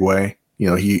a big way.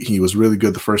 He was really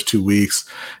good the first 2 weeks.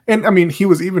 And, I mean, he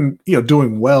was even,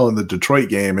 doing well in the Detroit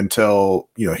game until,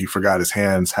 he forgot his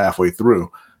hands halfway through.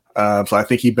 So I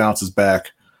think he bounces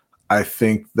back. I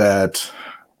think that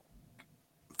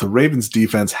the Ravens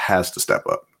defense has to step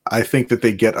up. I think that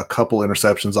they get a couple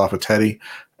interceptions off of Teddy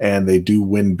and they do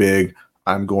win big.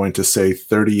 I'm going to say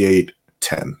 38-10.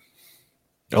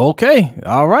 Okay.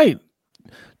 All right.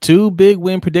 2 big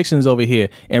win predictions over here.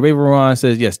 And Raven Ron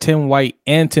says, yes, Tim White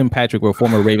and Tim Patrick were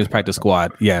former Ravens practice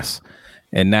squad. Yes.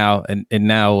 And now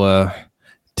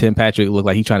Tim Patrick looked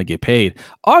like he's trying to get paid.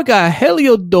 Our guy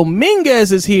Helio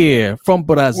Dominguez is here from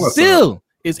Brazil.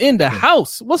 Is in the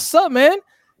house. What's up, man?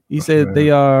 He said they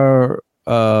are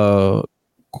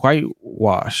quite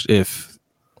washed. If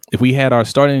we had our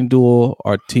starting duel,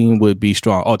 our team would be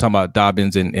strong. Oh, talking about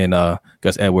Dobbins and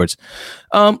Gus Edwards.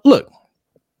 Look,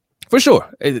 for sure.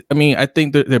 I mean, I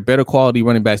think they're better quality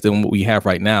running backs than what we have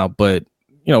right now. But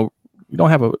you don't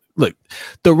have a look.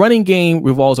 The running game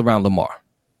revolves around Lamar.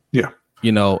 Yeah.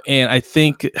 And I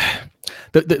think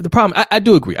the problem, I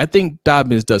do agree. I think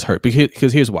Dobbins does hurt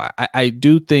because here's why. I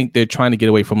do think they're trying to get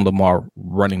away from Lamar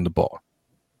running the ball,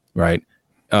 right?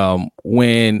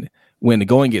 When the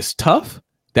going gets tough,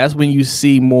 that's when you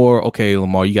see more, okay,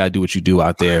 Lamar, you got to do what you do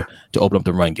out there to open up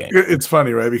the run game. It's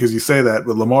funny, right? Because you say that,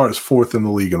 but Lamar is 4th in the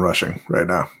league in rushing right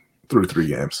now through 3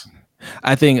 games.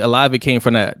 I think a lot of it came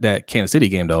from that Kansas City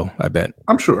game, though, I bet.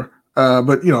 I'm sure.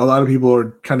 But, a lot of people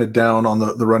are kind of down on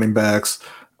the running backs.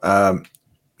 The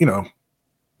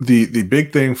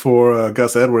big thing for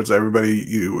Gus Edwards, everybody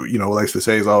likes to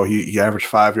say is, he averaged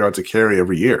 5 yards a carry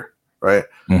every year, right?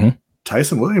 Mm-hmm.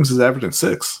 Tyson Williams is averaging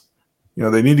 6.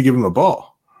 They need to give him the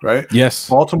ball, right? Yes.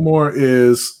 Baltimore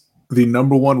is the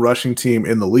number 1 rushing team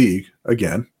in the league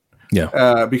again.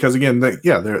 Yeah. Because again,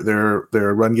 their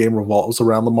run game revolves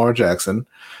around Lamar Jackson.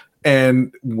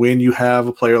 And when you have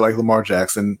a player like Lamar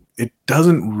Jackson, it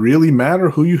doesn't really matter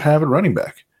who you have at running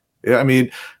back. Yeah, I mean,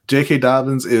 J.K.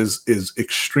 Dobbins is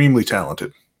extremely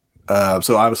talented.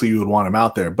 So obviously you would want him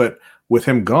out there. But with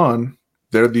him gone,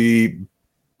 they're the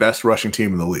best rushing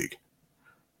team in the league.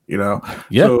 Yeah.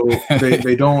 So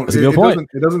they don't.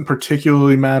 It doesn't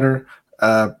particularly matter.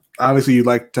 Obviously, you'd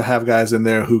like to have guys in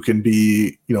there who can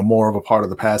be, more of a part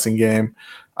of the passing game.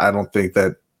 I don't think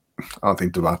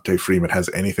Devontae Freeman has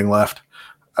anything left.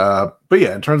 But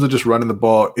yeah, in terms of just running the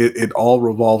ball, it all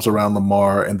revolves around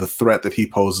Lamar and the threat that he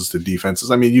poses to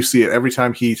defenses. I mean, you see it every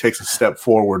time he takes a step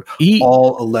forward,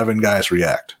 all 11 guys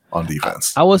react on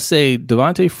defense. I would say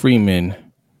Devontae Freeman,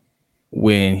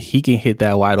 when he can hit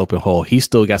that wide open hole, he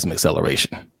still got some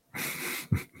acceleration.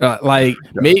 Maybe,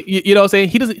 you know what I'm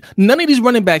saying? None of these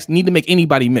running backs need to make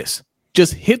anybody miss.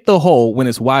 Just hit the hole when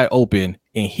it's wide open,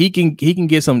 and he can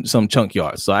get some chunk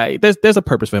yards. So there's a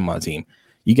purpose for him on the team.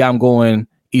 You got him going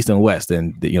east and west,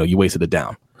 and you wasted it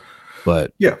down.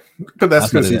 But yeah, but that's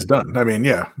because he's done. I mean,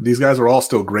 yeah, these guys are all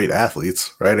still great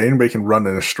athletes, right? Anybody can run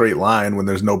in a straight line when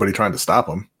there's nobody trying to stop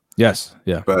them. Yes,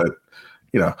 yeah. But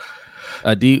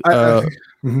Adit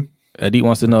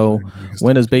wants to know,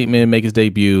 when does Bateman make his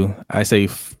debut? I say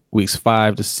weeks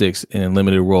 5 to 6 in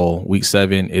limited role. Week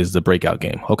 7 is the breakout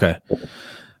game. Okay.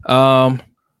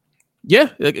 Yeah,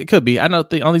 it could be. I don't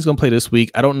think he's going to play this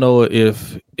week. I don't know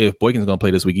if Boykin's going to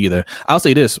play this week either. I'll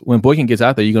say this: when Boykin gets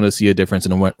out there, you're going to see a difference in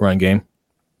the run game,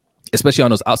 especially on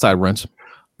those outside runs.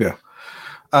 Yeah,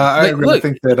 I agree. I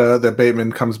think that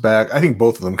Bateman comes back. I think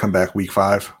both of them come back week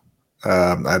 5.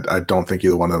 I don't think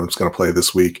either one of them is going to play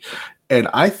this week, and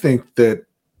I think that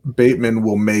Bateman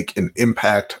will make an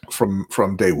impact from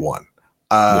day one.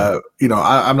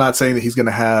 I'm not saying that he's going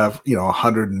to have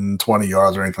 120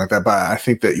 yards or anything like that, but I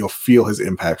think that you'll feel his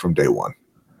impact from day one.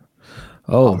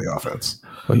 On the offense.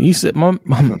 Well, he said, my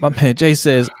man Jay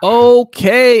says,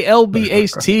 "Okay,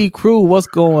 LBHT crew, what's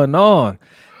going on?"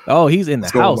 Oh, he's in the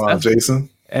house. That's Jason.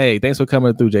 Hey, thanks for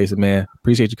coming through, Jason. Man,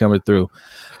 appreciate you coming through.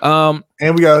 And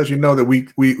we gotta let you know that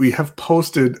we have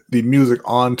posted the music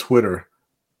on Twitter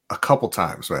a couple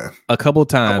times, man. A couple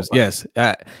times, yes.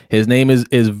 His name is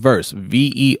Verse,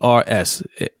 VERS.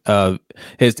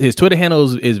 His Twitter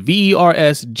handle is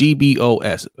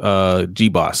VERSGBOS,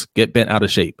 GBoss. Get bent out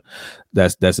of shape.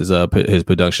 That's his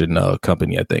production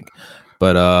company, I think.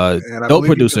 But dope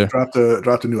producer.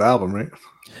 Dropped a new album, right?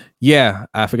 Yeah,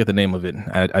 I forget the name of it.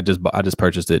 I just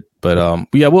purchased it. But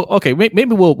yeah,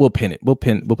 maybe we'll pin it. We'll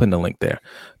pin the link there.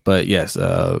 But yes,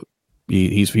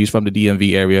 he's from the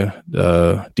DMV area,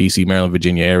 DC, Maryland,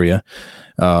 Virginia area.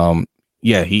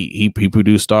 Yeah, he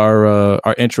produced our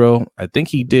intro. I think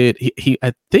he did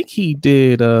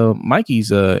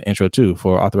Mikey's intro too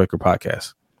for Off the Record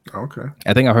podcast. Okay.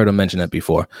 I think I heard him mention that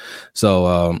before.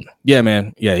 So yeah,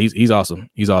 man. Yeah, he's awesome.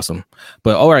 He's awesome.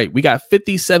 But all right, we got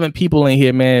 57 people in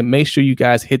here, man. Make sure you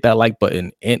guys hit that like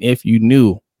button. And if you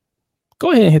new,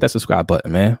 go ahead and hit that subscribe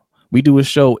button, man. We do a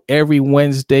show every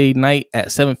Wednesday night at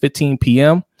 7:15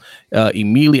 p.m.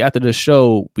 Immediately after the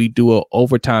show, we do an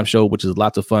overtime show, which is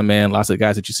lots of fun, man. Lots of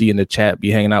guys that you see in the chat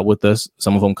be hanging out with us.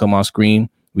 Some of them come on screen.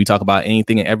 We talk about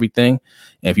anything and everything.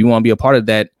 And if you want to be a part of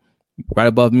that, right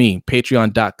above me,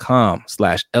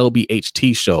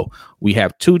 patreon.com/LBHT show. We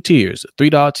have 2 tiers, the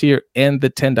 $3 tier and the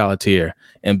 $10 tier.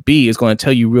 And B is going to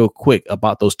tell you real quick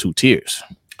about those 2 tiers.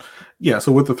 Yeah,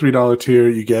 so with the $3 tier,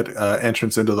 you get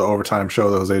entrance into the overtime show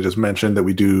that Jose just mentioned that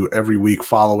we do every week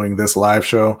following this live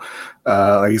show.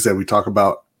 Like you said, we talk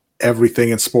about everything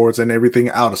in sports and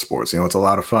everything out of sports. It's a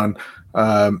lot of fun.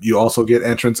 You also get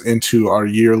entrance into our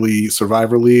yearly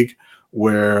Survivor League,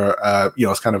 where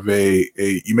it's kind of a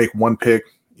you make one pick,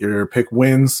 your pick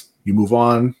wins, you move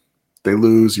on, they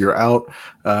lose, you're out,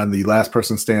 and the last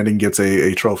person standing gets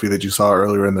a trophy that you saw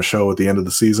earlier in the show at the end of the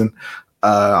season.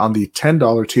 On the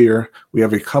 $10 tier, we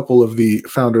have a couple of the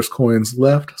Founders coins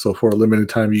left. So for a limited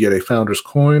time, you get a Founders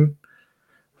coin.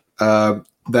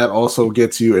 That also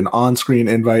gets you an on-screen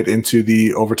invite into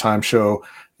the overtime show.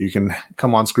 You can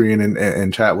come on screen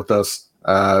and chat with us,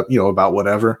 about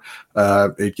whatever.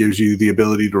 It gives you the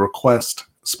ability to request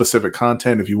specific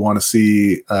content if you want to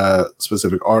see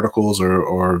specific articles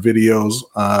or videos.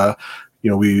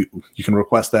 You can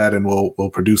request that and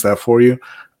we'll produce that for you.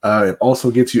 It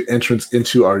also gets you entrance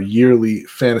into our yearly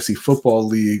fantasy football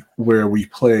league where we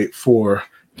play for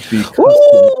the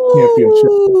championship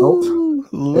belt.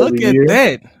 Look at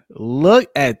that.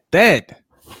 Look at that.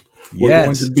 We're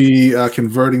going to be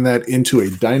converting that into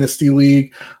a dynasty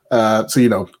league.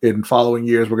 So, in following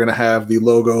years, we're going to have the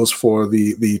logos for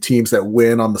the teams that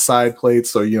win on the side plates.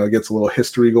 So, it gets a little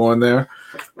history going there.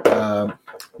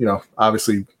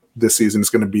 Obviously, this season is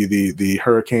going to be the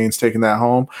Hurricanes taking that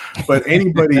home. But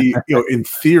anybody, in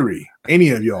theory, any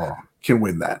of y'all can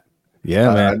win that.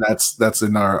 Yeah, man. And that's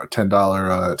in our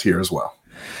 $10 tier as well.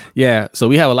 Yeah, so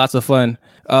we have lots of fun.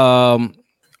 All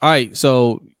right,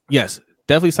 so yes,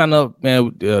 definitely sign up,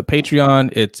 man.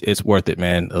 Patreon, it's worth it,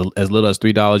 man. As little as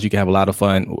 $3, you can have a lot of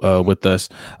fun with us.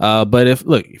 But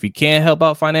if you can't help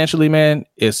out financially, man,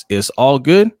 it's all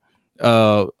good.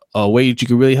 A way that you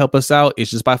can really help us out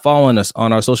is just by following us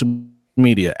on our social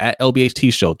media at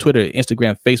LBHT Show, Twitter,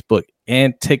 Instagram, Facebook,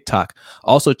 and TikTok.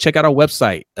 Also, check out our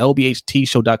website,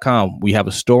 lbhtshow.com. We have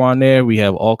a store on there. We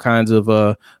have all kinds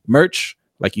of merch,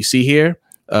 like you see here.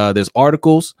 There's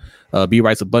articles. B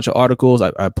writes a bunch of articles.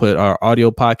 I put our audio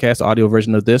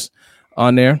version of this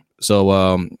on there.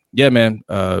 So, yeah, man,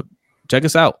 check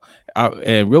us out.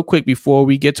 And real quick, before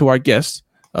we get to our guests,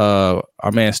 our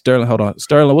man Sterling, hold on.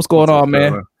 Sterling, what's going on,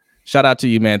 man? Shout out to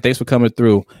you, man. Thanks for coming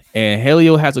through. And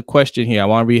Helio has a question here. I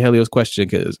want to read Helio's question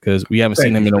because we haven't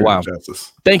seen him in a while.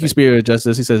 Thank you, Spirit of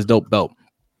Justice. He says, dope belt.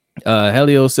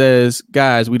 Helio says,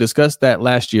 guys, we discussed that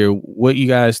last year. What you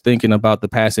guys thinking about the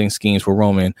passing schemes for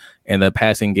Roman and the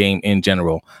passing game in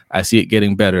general? I see it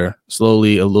getting better,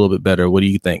 slowly a little bit better. What do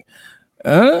you think?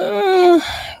 I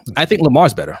think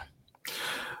Lamar's better.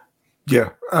 Yeah,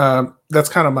 that's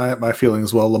kind of my feeling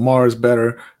as well. Lamar is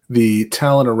better. The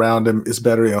talent around him is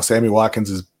better. Sammy Watkins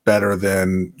is better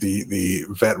than the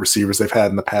vet receivers they've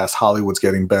had in the past. Hollywood's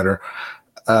getting better.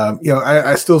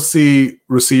 I still see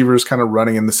receivers kind of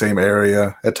running in the same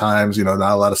area at times. Not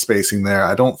a lot of spacing there.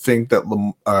 I don't think that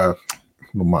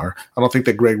Lamar. I don't think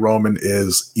that Greg Roman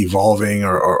is evolving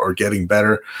or getting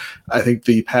better. I think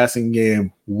the passing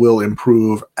game will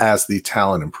improve as the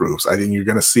talent improves. I think you're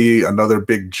going to see another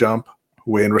big jump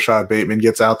when Rashad Bateman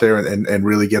gets out there and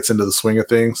really gets into the swing of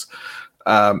things.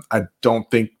 I don't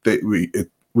think that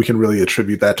we can really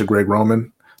attribute that to Greg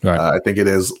Roman. Right. I think it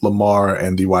is Lamar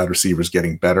and the wide receivers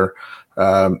getting better.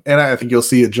 And I think you'll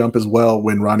see a jump as well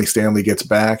when Ronnie Stanley gets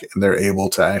back and they're able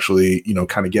to actually,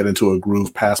 kind of get into a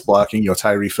groove pass blocking.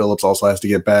 Tyree Phillips also has to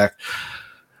get back.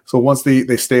 So once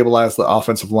they stabilize the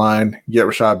offensive line, get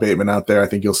Rashad Bateman out there, I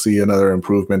think you'll see another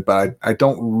improvement. But I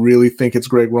don't really think it's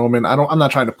Greg Roman. I'm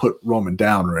not trying to put Roman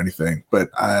down or anything, but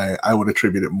I would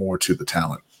attribute it more to the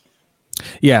talent.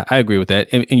 Yeah, I agree with that.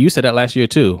 And you said that last year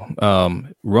too.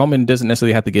 Roman doesn't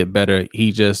necessarily have to get better.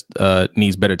 He just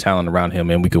needs better talent around him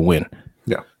and we can win.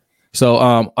 Yeah. So,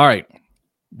 all right,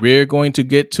 we're going to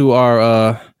get to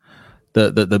our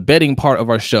the betting part of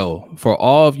our show. For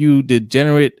all of you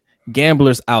degenerate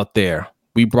gamblers out there,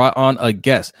 we brought on a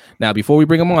guest. Now, before we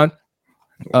bring him on,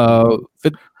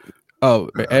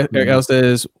 Eric L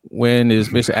says, when is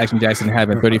Mr. Action Jackson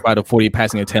having 35 to 40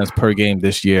 passing attempts per game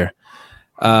this year?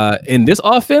 In this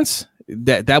offense,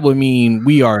 that would mean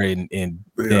we are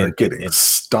getting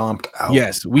stomped out.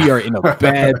 Yes, we are in a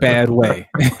bad way.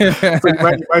 So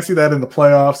you might see that in the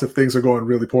playoffs if things are going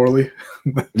really poorly.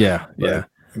 Yeah.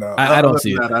 I don't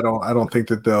see it. I don't think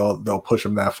that they'll push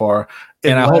him that far.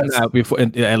 And I hope not before,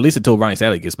 at least until Ryan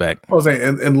Staley gets back. I was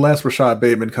saying, unless Rashad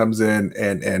Bateman comes in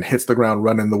and hits the ground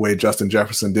running the way Justin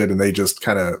Jefferson did, and they just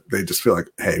feel like,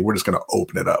 hey, we're just going to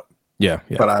open it up. Yeah.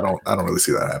 But I don't really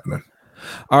see that happening.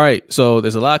 All right. So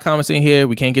there's a lot of comments in here.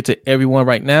 We can't get to everyone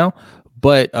right now,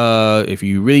 but if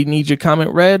you really need your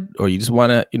comment read, or you just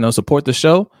want to, support the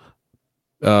show,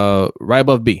 right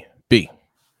above B.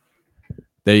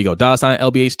 There you go. $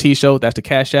 LBHT show. That's the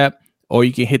Cash App. Or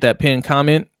you can hit that pinned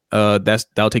comment.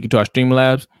 That'll take you to our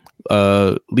Streamlabs.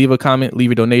 Leave a comment, leave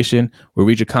your donation. We'll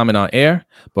read your comment on air.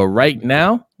 But right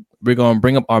now, we're gonna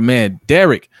bring up our man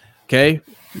Derek. Okay.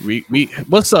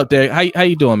 What's up, Derek? How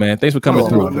you doing, man? Thanks for coming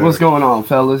through. What's going on,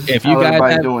 fellas? If you guys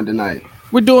everybody doing tonight?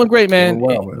 We're doing great, man.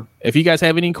 Man. If you guys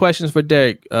have any questions for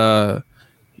Derek, like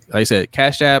I said,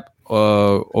 Cash App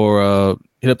or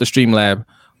hit up the Streamlab,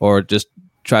 or just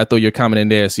try to throw your comment in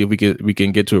there, see if we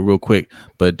can get to it real quick.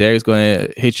 But Derek's going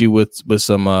to hit you with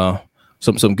some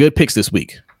good picks this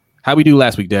week. How we do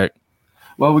last week, Derek?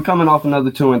 Well, we're coming off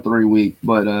another 2-3 week,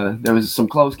 but there was some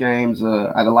close games.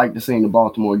 I'd like to see the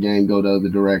Baltimore game go the other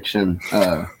direction.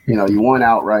 You won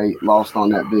outright, lost on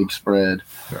that big spread.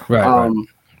 Right.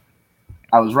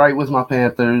 I was right with my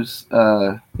Panthers,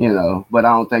 but I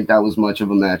don't think that was much of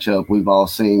a matchup. We've all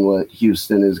seen what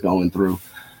Houston is going through.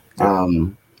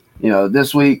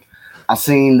 This week I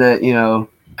seen that, a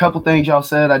couple things y'all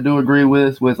said I do agree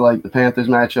with like the Panthers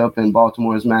matchup and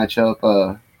Baltimore's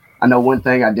matchup. I know one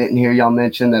thing I didn't hear y'all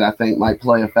mention that I think might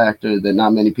play a factor that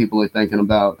not many people are thinking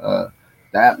about, the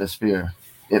atmosphere,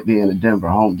 it being a Denver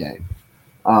home game.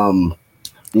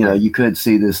 You could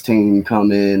see this team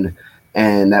come in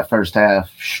and that first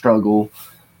half struggle,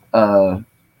 not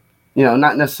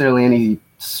necessarily any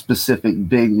specific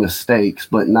big mistakes,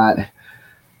 but not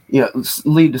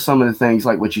lead to some of the things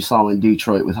like what you saw in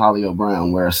Detroit with Hollywood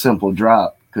Brown, where a simple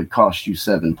drop could cost you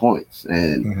 7 points.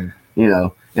 And,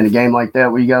 in a game like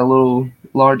that where you got a little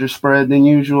larger spread than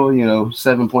usual,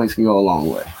 7 points can go a long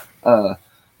way.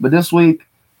 But this week,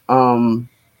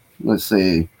 let's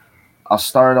see.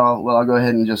 I'll go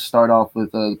ahead and just start off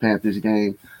with the Panthers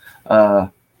game.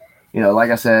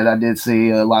 Like I said, I did see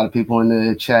a lot of people in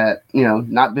the chat,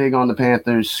 not big on the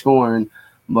Panthers scoring,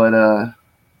 but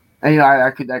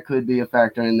that could be a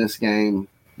factor in this game.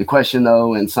 The question,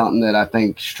 though, and something that I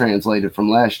think is translated from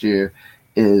last year,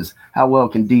 is how well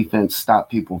can defense stop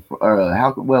people, or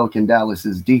how well can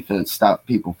Dallas's defense stop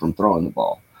people from throwing the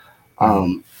ball?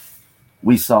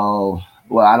 We saw,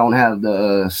 I don't have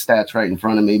the stats right in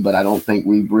front of me, but I don't think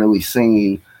we've really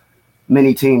seen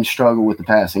many teams struggle with the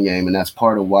passing game, and that's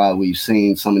part of why we've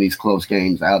seen some of these close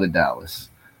games out of Dallas.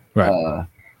 Right.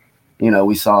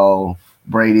 We saw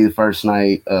Brady the first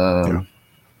night,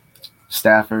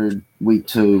 Stafford week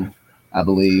 2, I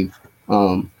believe.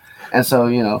 And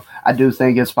so, I do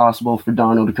think it's possible for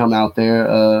Darnold to come out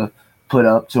there, put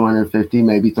up 250,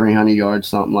 maybe 300 yards,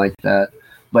 something like that.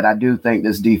 But I do think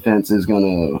this defense is going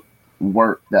to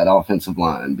work that offensive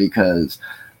line, because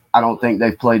I don't think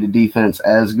they've played the defense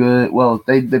as good. Well,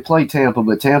 they played Tampa,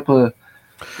 but Tampa,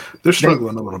 they're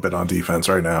struggling a little bit on defense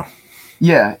right now.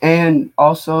 Yeah, and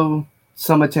also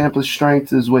some of Tampa's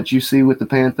strengths is what you see with the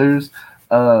Panthers.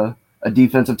 A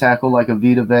defensive tackle like a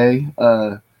Vita Vea,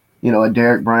 a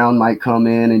Derek Brown might come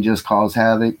in and just cause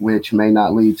havoc, which may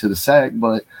not lead to the sack,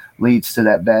 but leads to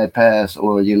that bad pass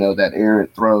or, that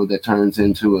errant throw that turns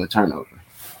into a turnover.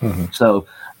 Mm-hmm. So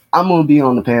I'm going to be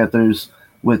on the Panthers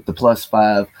with the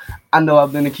 +5. I know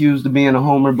I've been accused of being a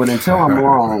homer, but until I'm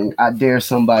wrong, I dare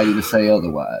somebody to say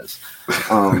otherwise.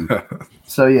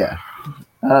 So, yeah.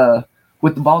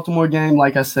 With the Baltimore game,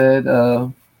 like I said,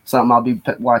 something I'll be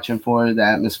watching for, the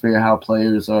atmosphere, how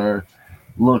players are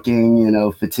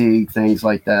looking, fatigue, things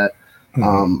like that.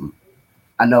 Mm-hmm.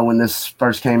 I know when this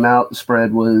first came out, the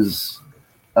spread was,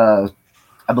 I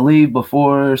believe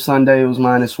before Sunday it was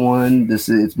 -1.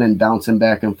 It's been bouncing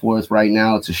back and forth. Right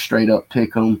now it's a straight up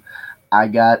pick 'em. I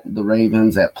got the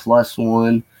Ravens at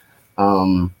 +1.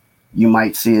 You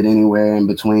might see it anywhere in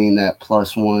between that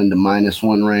 +1 to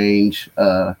 -1 range.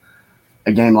 A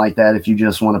game like that, if you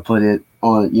just want to put it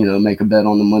on, make a bet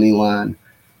on the money line,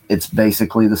 it's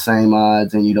basically the same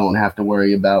odds, and you don't have to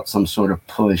worry about some sort of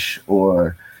push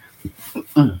or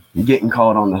getting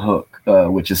caught on the hook,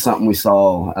 which is something we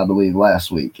saw, I believe, last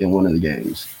week in one of the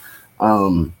games.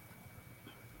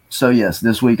 So, yes,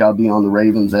 this week I'll be on the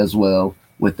Ravens as well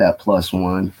with that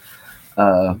 +1.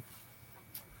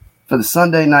 For the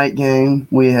Sunday night game,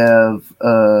 we have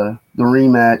the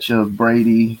rematch of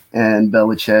Brady and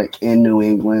Belichick in New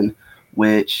England,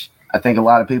 which I think a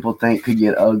lot of people think could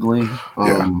get ugly.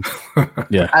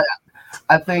 Yeah.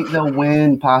 I think they'll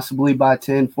win possibly by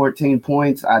 10, 14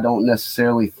 points. I don't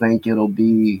necessarily think it'll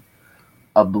be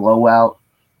a blowout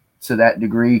to that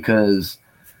degree because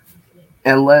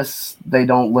unless they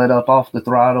don't let up off the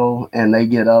throttle and they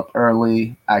get up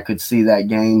early, I could see that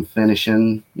game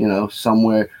finishing,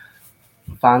 somewhere.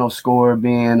 Final score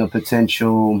being a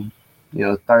potential,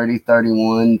 30,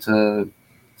 31 to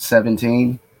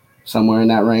 17, somewhere in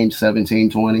that range, 17,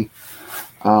 20.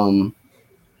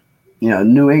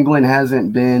 New England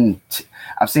hasn't been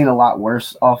I've seen a lot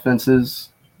worse offenses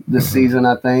this season,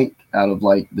 I think, out of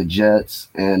like the Jets,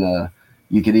 and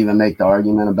you could even make the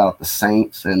argument about the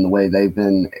Saints and the way they've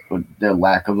been, their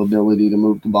lack of ability to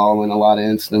move the ball in a lot of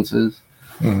instances.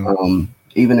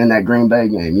 Even in that Green Bay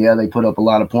game, they put up a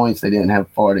lot of points. They didn't have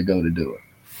far to go to do it.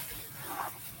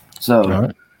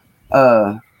 So,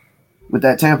 with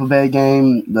that Tampa Bay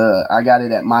game, I got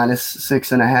it at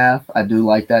 -6.5. I do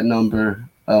like that number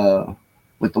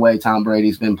with the way Tom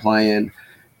Brady's been playing,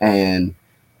 and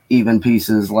even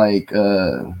pieces like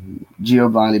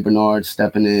Giovanni Bernard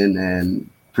stepping in and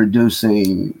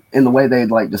producing in the way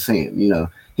they'd like to see him.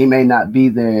 He may not be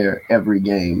there every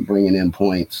game bringing in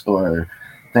points or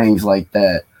things like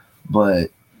that, but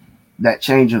that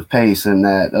change of pace and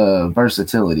that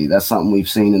versatility, that's something we've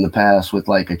seen in the past with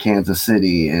like a Kansas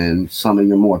City and some of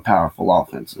your more powerful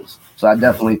offenses. So I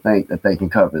definitely think that they can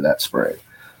cover that spread.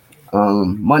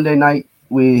 Monday night,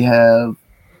 we have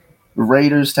the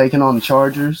Raiders taking on the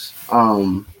Chargers.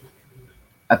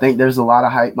 I think there's a lot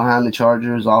of hype behind the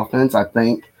Chargers offense. I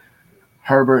think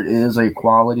Herbert is a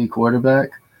quality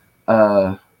quarterback.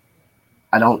 I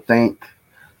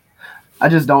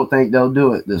just don't think they'll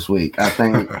do it this week. I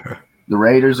think the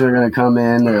Raiders are going to come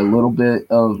in. They're a little bit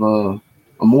of a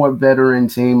more veteran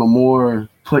team, a more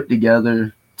put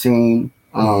together team.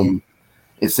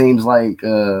 It seems like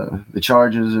the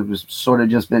Chargers have sort of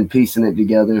just been piecing it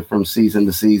together from season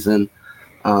to season.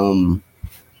 I'm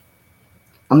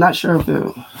not sure if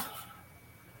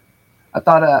I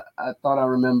thought I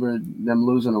remembered them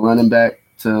losing a running back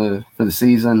for the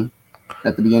season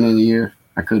at the beginning of the year.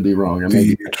 I could be wrong.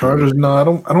 The Chargers, no,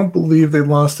 I don't believe they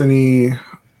lost any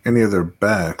of their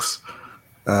backs.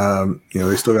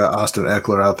 They still got Austin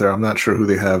Eckler out there. I'm not sure who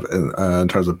they have in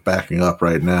terms of backing up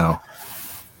right now.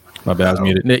 My bad, I was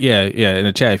muted. Yeah, in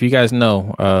the chat. If you guys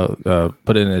know,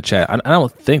 put it in the chat. I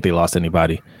don't think they lost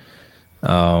anybody.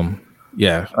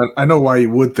 Yeah. I know why you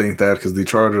would think that, because the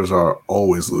Chargers are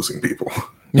always losing people.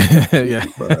 Yeah.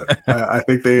 But I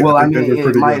think they. Well,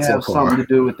 it might have something to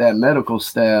do with that medical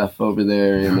staff over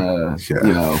there in,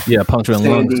 puncturing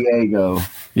San lungs. Diego.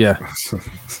 Yeah.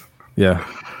 Yeah.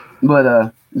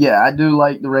 But I do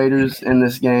like the Raiders in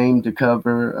this game to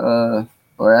cover.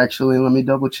 Or actually, let me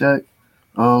double check.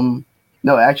 No,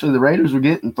 actually, the Raiders were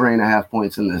getting 3.5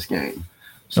 points in this game.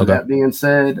 So that being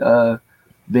said,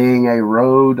 being a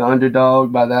road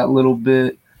underdog by that little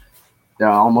bit, they're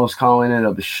almost calling it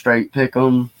a straight pick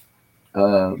 'em.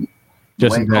 Justin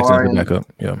Jackson's the backup.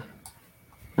 Yeah.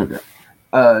 Okay.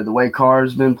 The way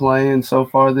Carr's been playing so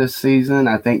far this season,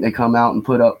 I think they come out and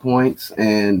put up points,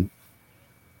 and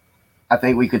I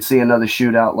think we could see another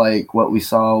shootout like what we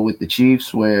saw with the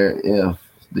Chiefs, where if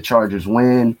the Chargers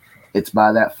win, it's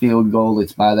by that field goal,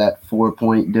 it's by that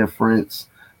 4-point difference.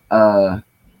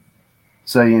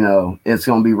 So, it's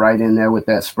going to be right in there with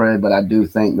that spread, but I do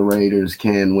think the Raiders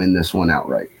can win this one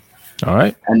outright. All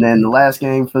right. And then the last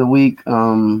game for the week,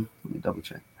 let me double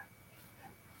check.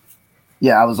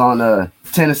 Yeah, I was on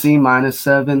Tennessee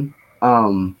 -7.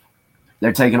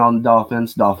 They're taking on the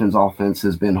Dolphins. Dolphins offense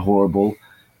has been horrible.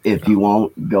 If you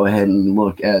won't, go ahead and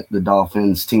look at the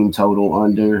Dolphins team total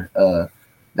under.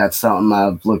 That's something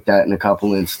I've looked at in a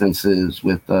couple instances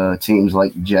with teams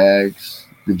like the Jags,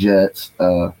 the Jets.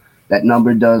 That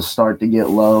number does start to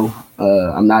get low.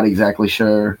 I'm not exactly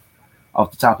sure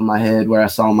off the top of my head where I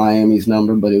saw Miami's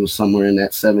number, but it was somewhere in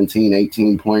that 17,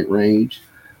 18-point range.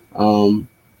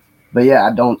 But yeah,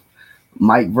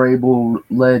 Mike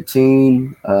Vrabel-led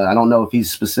team. I don't know if he's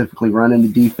specifically running the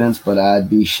defense, but I'd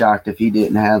be shocked if he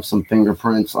didn't have some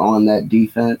fingerprints on that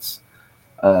defense.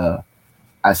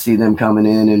 I see them coming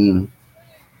in and,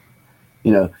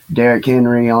 Derrick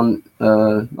Henry on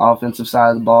offensive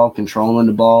side of the ball, controlling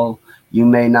the ball. You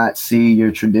may not see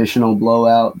your traditional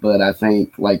blowout, but I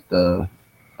think like the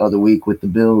other week with the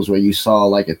Bills where you saw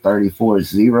like a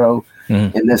 34-0,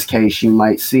 in this case, you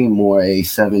might see more a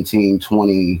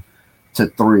 17-20 to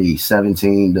 3,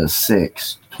 17 to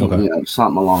 6,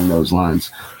 something along those lines.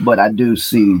 But I do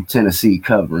see Tennessee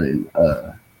covering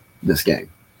this game.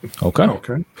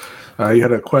 Okay. You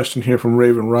had a question here from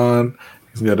Raven Ron.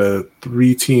 He's got a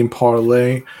 3-team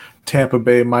parlay. Tampa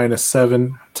Bay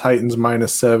 -7, Titans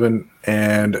 -7,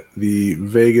 and the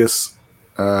Vegas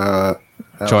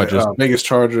Chargers. Vegas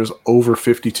Chargers over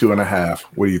 52.5.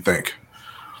 What do you think?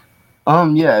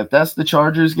 Yeah, if that's the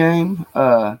Chargers game,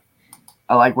 I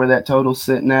like where that total's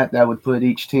sitting at. That would put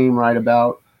each team right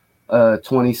about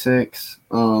 26.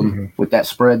 With that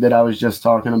spread that I was just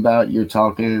talking about, you're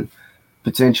talking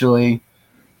potentially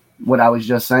what I was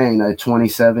just saying, a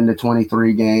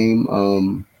 27-23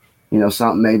 game.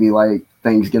 Something maybe like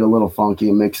things get a little funky,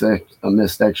 a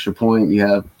missed extra point. You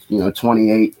have,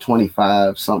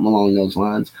 28-25, something along those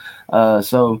lines.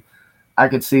 So I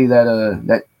could see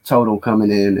that total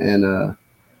coming in. And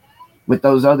with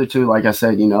those other two, like I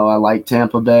said, I like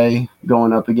Tampa Bay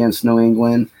going up against New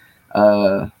England.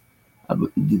 Did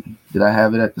I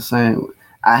have it at the same?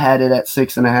 I had it at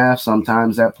 6.5.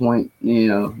 Sometimes that point,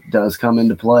 does come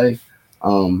into play.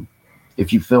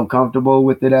 If you feel comfortable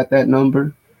with it at that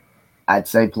number, I'd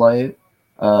say play it.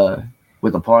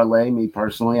 With a parlay, me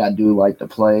personally, I do like to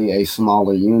play a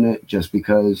smaller unit just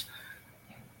because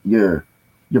your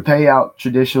payout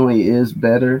traditionally is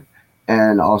better,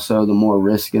 and also the more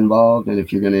risk involved. And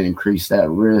if you're going to increase that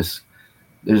risk,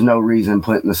 there's no reason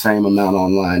putting the same amount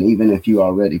online, even if you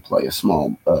already play a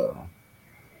small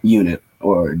unit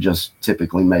or just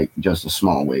typically make just a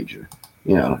small wager.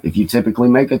 If you typically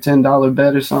make a $10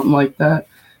 bet or something like that,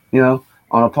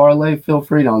 on a parlay, feel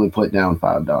free to only put down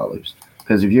 $5.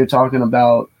 Because if you're talking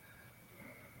about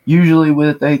usually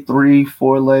with a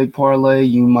 3-4 leg parlay,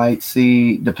 you might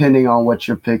see, depending on what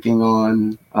you're picking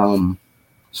on,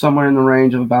 somewhere in the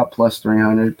range of about plus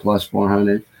 300, plus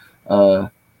 400.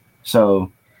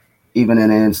 So even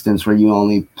in an instance where you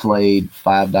only played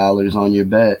 $5 on your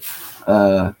bet,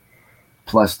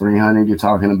 plus 300, you're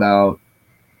talking about,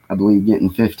 I believe, getting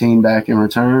 15 back in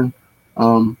return.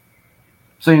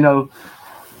 So,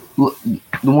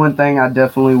 the one thing I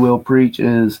definitely will preach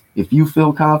is if you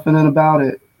feel confident about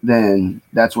it, then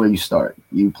that's where you start.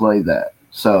 You play that.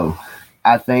 So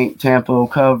I think Tampa will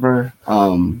cover.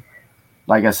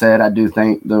 Like I said, I do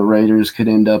think the Raiders could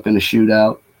end up in a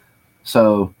shootout.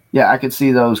 So, yeah, I could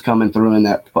see those coming through in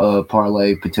that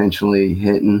parlay potentially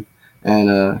hitting.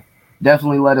 And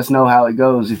definitely let us know how it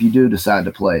goes if you do decide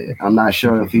to play it. I'm not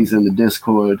sure if he's in the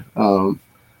Discord.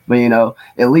 But,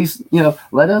 at least,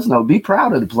 let us know. Be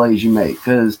proud of the plays you make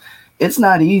because it's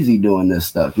not easy doing this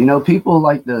stuff. People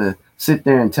like to sit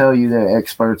there and tell you they're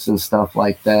experts and stuff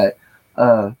like that.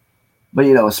 But,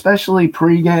 especially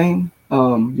pregame, a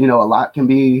lot can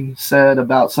be said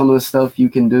about some of the stuff you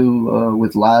can do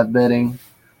with live betting.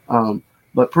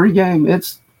 But pregame,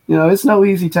 it's no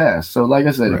easy task. So, like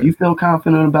I said, If you feel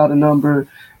confident about a number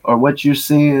or what you're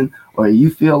seeing, or you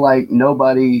feel like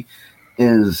nobody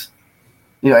is –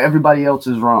 everybody else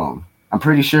is wrong. I'm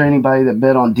pretty sure anybody that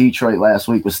bet on Detroit last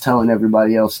week was telling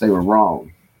everybody else they were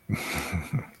wrong.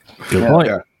 Good point.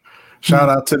 Yeah. Shout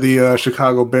out to the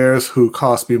Chicago Bears who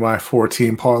cost me my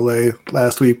 14 parlay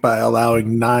last week by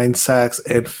allowing 9 sacks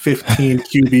and 15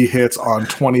 QB hits on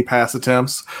 20 pass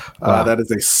attempts. Wow. That is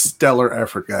a stellar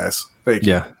effort, guys. Thank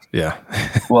you. Yeah.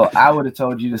 Well, I would have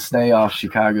told you to stay off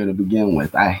Chicago to begin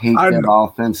with. I hate their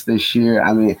offense this year.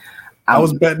 I mean, I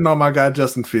was betting on my guy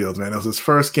Justin Fields, man. It was his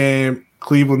first game.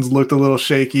 Cleveland's looked a little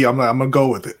shaky. I'm gonna go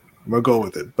with it.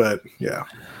 But yeah.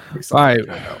 All right.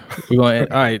 All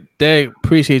right, Derek,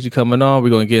 appreciate you coming on. We're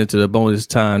gonna get into the bonus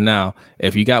time now.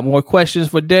 If you got more questions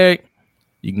for Derek,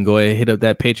 you can go ahead and hit up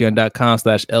that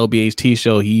patreon.com/LBHT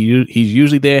show. He's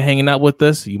usually there hanging out with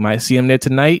us. You might see him there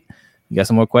tonight. You got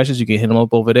some more questions, you can hit him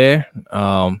up over there.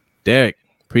 Derek,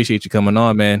 appreciate you coming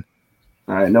on, man.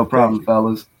 All right, no problem,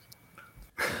 fellas.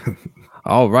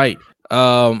 All right.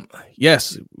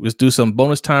 Yes, let's do some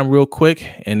bonus time real quick,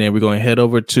 and then we're going to head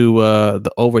over to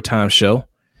the overtime show.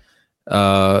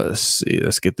 Let's see.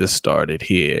 Let's get this started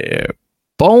here.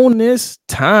 Bonus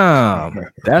time.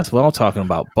 That's what I'm talking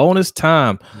about. Bonus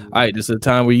time. All right, this is a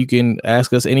time where you can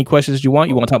ask us any questions you want.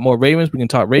 You want to talk more Ravens? We can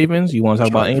talk Ravens. You want to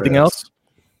talk about anything else?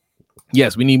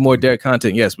 Yes, we need more Derek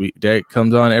content. Yes, Derek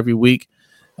comes on every week.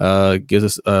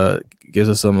 Gives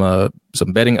us some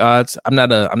betting odds. I'm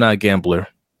not a gambler,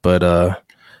 but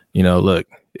look,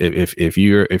 if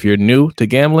you're new to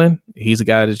gambling, he's a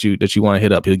guy that you want to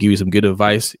hit up. He'll give you some good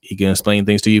advice. He can explain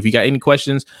things to you. If you got any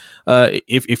questions,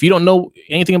 if you don't know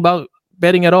anything about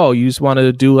betting at all, you just want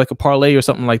to do like a parlay or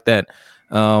something like that,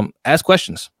 ask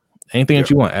questions. Anything that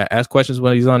you want, ask questions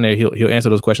when he's on there. He'll answer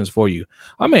those questions for you.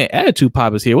 I mean, Attitude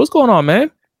Pop is here. What's going on, man?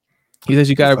 He says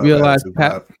you got to realize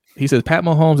He says Pat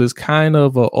Mahomes is kind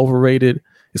of overrated.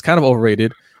 It's kind of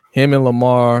overrated. Him and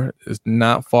Lamar is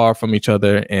not far from each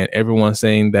other, and everyone's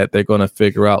saying that they're going to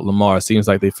figure out Lamar. It seems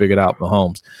like they figured out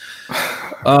Mahomes.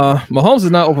 Mahomes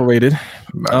is not overrated.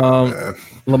 Man.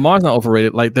 Lamar's not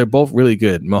overrated. Like, they're both really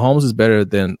good. Mahomes is better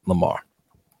than Lamar.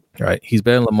 Right, he's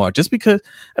better than Lamar. Just because,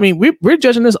 I mean, we're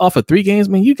judging this off of 3 games.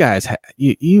 Man, you guys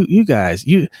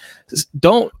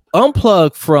don't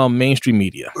unplug from mainstream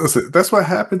media. Listen, that's what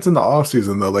happens in the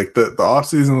offseason, though. Like, the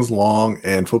offseason is long,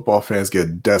 and football fans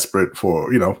get desperate for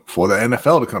the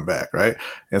NFL to come back, right?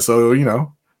 And so,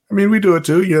 I mean, we do it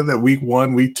too. That week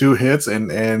 1, week 2 hits,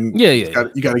 and you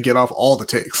got to get off all the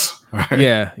takes. Right?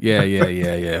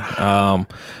 Yeah.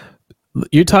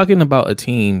 You're talking about a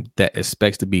team that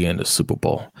expects to be in the Super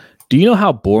Bowl. Do you know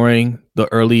how boring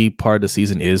the early part of the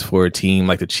season is for a team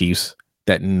like the Chiefs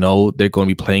that know they're going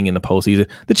to be playing in the postseason?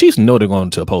 The Chiefs know they're going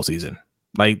to the postseason.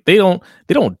 Like, they don't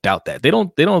doubt that. They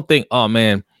don't think, oh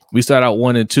man, we start out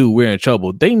 1-2, we're in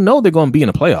trouble. They know they're going to be in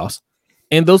the playoffs,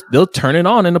 and they'll turn it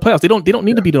on in the playoffs. They don't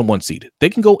need to be the 1 seed. They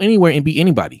can go anywhere and beat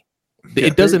anybody.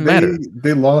 It doesn't matter.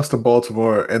 They lost to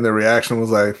Baltimore, and the reaction was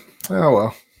like, oh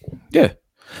well. Yeah.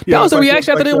 That was the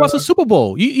reaction after they lost the Super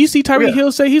Bowl. You see Tyreek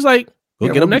Hill say, he's like,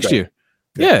 we'll get him next year.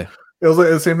 Yeah. It was like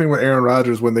the same thing with Aaron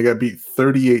Rodgers when they got beat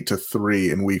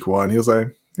 38-3 in week 1. He was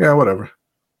like, yeah, whatever.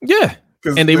 Yeah.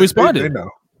 And they responded. They know.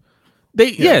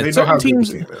 They know how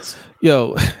teams, good the team is.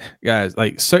 Yo, guys,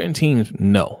 like, certain teams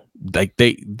know. Like,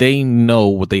 they know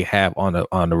what they have on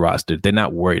the roster. They're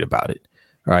not worried about it.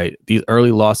 All right. These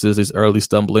early losses, this early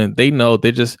stumbling, they know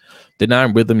they're not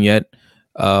in rhythm yet.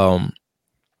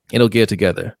 It'll get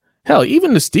together. Hell,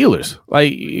 even the Steelers,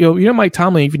 like, you're Mike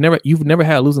Tomlin. You've never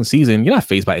had a losing season. You're not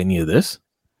faced by any of this,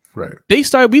 right?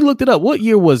 We looked it up. What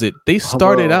year was it? They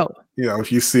started out. If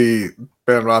you see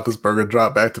Ben Roethlisberger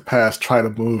drop back to pass, try to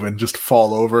move, and just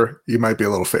fall over, you might be a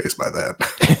little phased by that.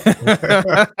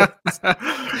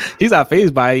 He's not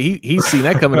phased by it. He's seen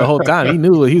that coming the whole time. He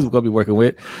knew what he was going to be working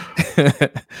with.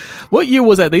 What year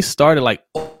was that? They started like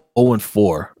 0-4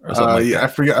 or something. I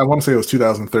forget. I want to say it was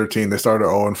 2013. They started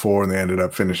 0-4 and they ended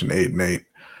up finishing 8-8.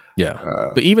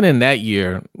 Yeah, but even in that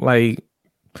year, like,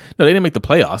 no, they didn't make the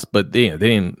playoffs, but they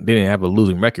didn't have a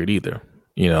losing record either.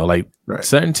 Right.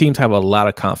 Certain teams have a lot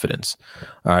of confidence.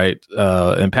 All right,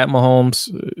 and Pat Mahomes,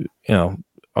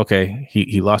 okay,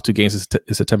 he lost 2 games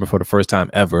in September for the first time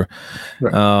ever.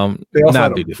 Right. They also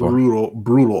had a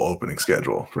brutal opening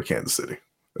schedule for Kansas City.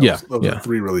 Those are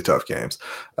 3 really tough games.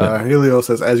 Helio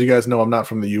says, as you guys know, I'm not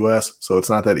from the U.S., so it's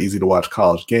not that easy to watch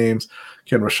college games.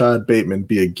 Can Rashad Bateman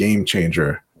be a game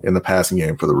changer in the passing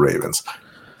game for the Ravens?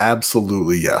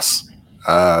 Absolutely, yes.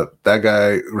 That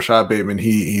guy, Rashad Bateman,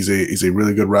 he's a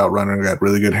really good route runner, got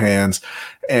really good hands,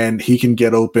 and he can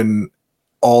get open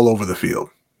all over the field.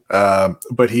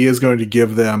 But he is going to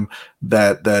give them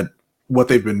that what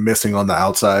they've been missing on the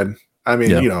outside. I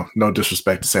mean, no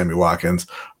disrespect to Sammy Watkins,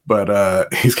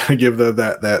 but he's going to give them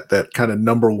that kind of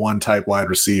number 1 type wide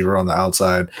receiver on the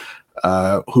outside,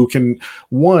 who can,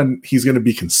 he's going to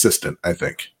be consistent, I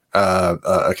think.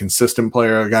 A consistent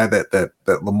player, a guy that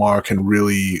Lamar can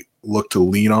really look to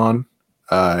lean on,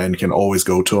 and can always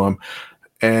go to him.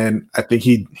 And I think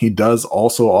he does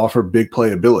also offer big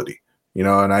playability,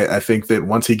 and I think that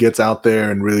once he gets out there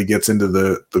and really gets into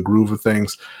the groove of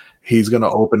things, he's going to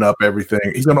open up everything.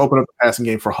 He's going to open up the passing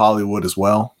game for Hollywood as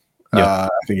well. I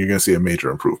think you're going to see a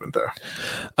major improvement there.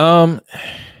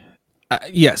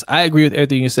 Yes, I agree with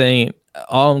everything you're saying.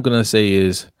 All I'm going to say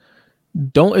is,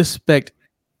 don't expect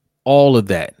all of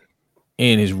that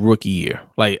in his rookie year.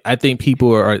 Like, I think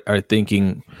people are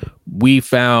thinking we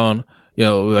found,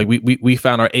 like we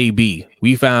found our AB,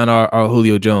 we found our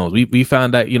Julio Jones, we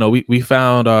found that, we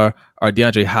found our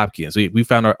DeAndre Hopkins, we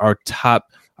found our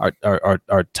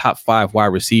top 5 wide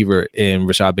receiver in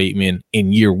Rashad Bateman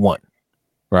in year 1,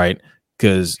 right?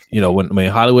 Because when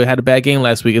Hollywood had a bad game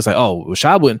last week, it's like, oh,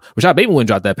 Rashad Bateman wouldn't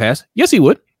drop that pass. Yes, he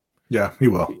would. Yeah, he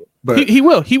will. But he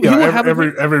will. He will have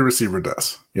every receiver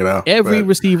does. Every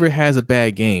receiver has a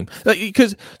bad game.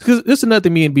 Because this is another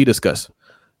thing me and B discuss.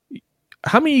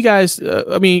 How many of you guys?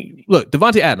 Look,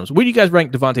 Devontae Adams. Where do you guys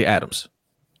rank Devontae Adams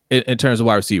in terms of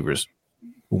wide receivers?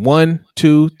 1,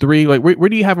 2, 3. Like, where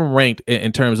do you have him ranked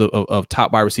in terms of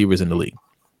top wide receivers in the league?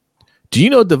 Do you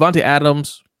know Devontae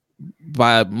Adams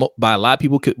by a lot of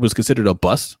people was considered a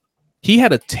bust? He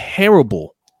had a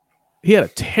terrible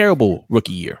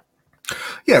rookie year.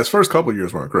 Yeah, his first couple of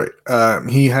years weren't great.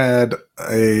 He had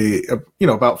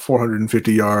about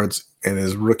 450 yards in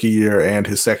his rookie year and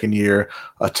his second year,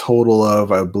 a total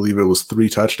of, I believe it was 3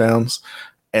 touchdowns.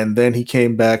 And then he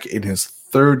came back in his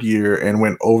third year and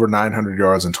went over 900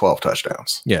 yards and 12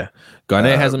 touchdowns. Yeah.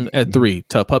 Garnett has him at 3.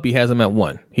 Puppy has him at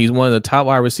 1. He's one of the top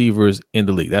wide receivers in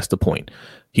the league. That's the point.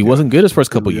 He wasn't good his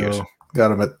first couple years.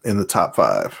 Got him in the top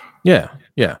 5. Yeah.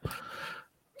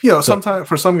 Sometimes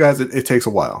for some guys it takes a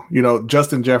while.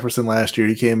 Justin Jefferson last year,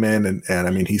 he came in and I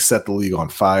mean, he set the league on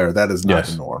fire. That is not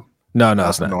the norm. No,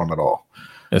 it's not the norm at all.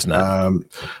 It's not.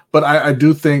 But I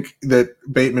do think that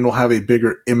Bateman will have a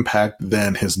bigger impact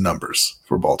than his numbers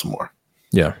for Baltimore.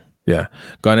 Yeah.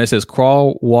 Garnett says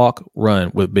crawl, walk,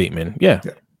 run with Bateman. Yeah.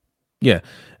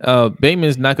 Bateman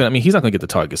is not going to, I mean, he's not going to get the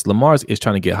targets. Lamar is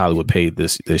trying to get Hollywood paid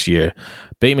this year.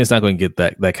 Bateman's not going to get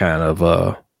that kind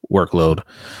of workload,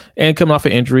 and coming off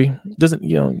an injury doesn't,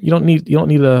 you don't need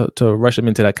to rush him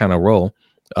into that kind of role.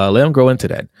 Let him grow into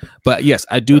that. But yes,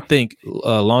 I do think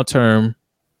long term,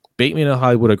 Bateman and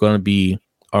Hollywood are going to be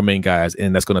our main guys,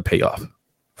 and that's going to pay off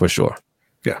for sure.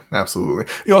 Yeah,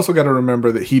 absolutely. You also got to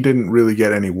remember that he didn't really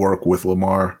get any work with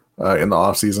Lamar in the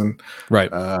offseason.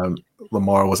 Right.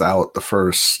 Lamar was out the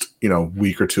first,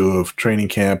 week or two of training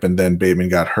camp, and then Bateman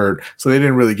got hurt. So they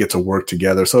didn't really get to work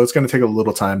together. So it's going to take a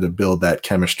little time to build that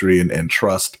chemistry and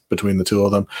trust between the two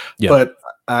of them. Yeah. But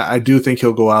I do think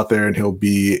he'll go out there and he'll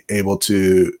be able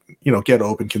to, get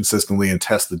open consistently and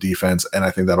test the defense. And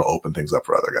I think that'll open things up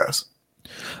for other guys.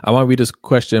 I want to read this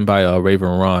question by Raven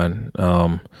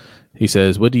Ron. He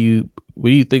says, what do you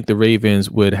think the Ravens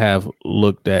would have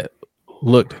looked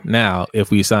now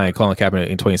if we signed Colin Kaepernick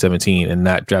in 2017 and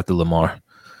not drafted Lamar?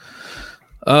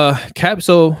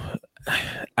 So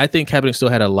I think Kaepernick still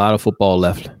had a lot of football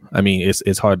left. I mean,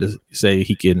 it's hard to say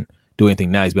he can do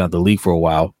anything now. He's been out of the league for a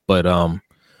while, but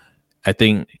I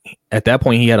think at that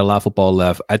point he had a lot of football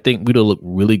left. I think we'd have looked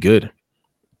really good.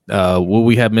 Will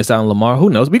we have missed out on Lamar? Who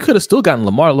knows? We could have still gotten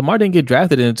Lamar. Lamar didn't get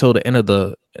drafted until the end of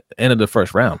the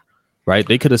first round, right?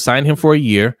 They could have signed him for a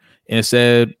year and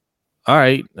said, all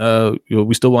right,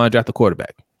 we still want to draft the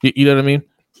quarterback. You know what I mean?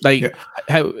 Like,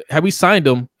 had we signed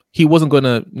him, he wasn't going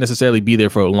to necessarily be there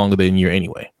for longer than a year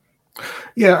anyway.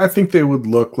 Yeah, I think they would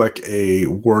look like a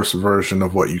worse version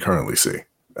of what you currently see.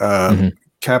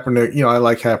 Kaepernick, I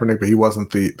like Kaepernick, but he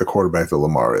wasn't the quarterback that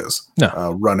Lamar is,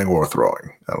 running or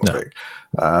throwing, I don't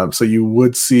think. So you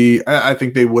would see, I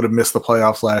think they would have missed the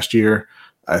playoffs last year.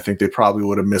 I think they probably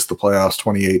would have missed the playoffs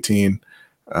 2018.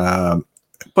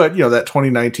 But that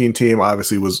 2019 team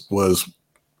obviously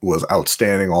was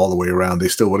outstanding all the way around. They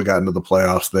still would have gotten to the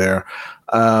playoffs there.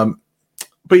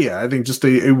 But yeah, I think just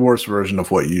a worse version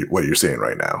of what you're seeing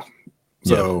right now.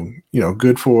 So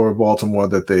good for Baltimore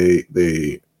that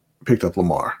they picked up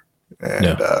Lamar, and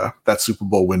that Super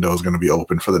Bowl window is going to be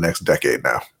open for the next decade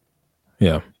now.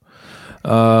 Yeah.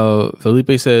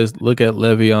 Felipe says, look at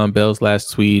Le'Veon Bell's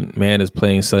last tweet. Man is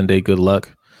playing Sunday. Good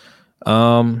luck.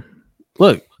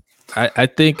 Look, I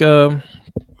think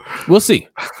we'll see.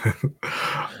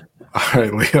 All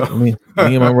right, Leo. Me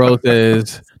and Monroe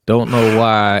says, don't know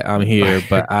why I'm here,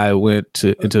 but I went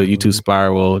into a YouTube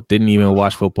spiral. Didn't even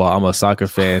watch football. I'm a soccer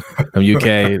fan from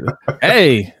UK.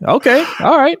 Hey, okay,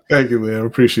 all right. Thank you, man.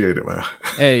 Appreciate it, man.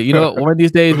 Hey, one of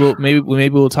these days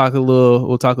we'll talk a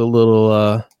little.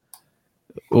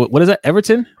 What is that?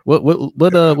 Everton? What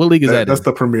league is that? That's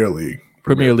the Premier League.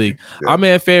 Premier League. Yeah. Our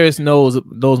man Ferris knows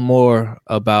more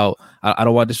about. I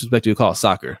don't want to disrespect you to call it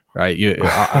soccer, right?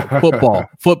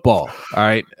 Football. All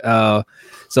right.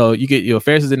 So you get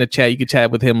Ferris is in the chat. You can chat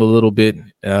with him a little bit.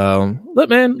 Look,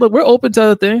 we're open to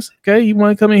other things. Okay, you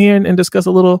want to come in here and discuss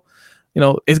a little?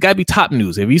 It's got to be top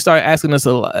news. If you start asking us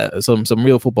some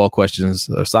real football questions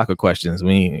or soccer questions,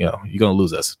 you're gonna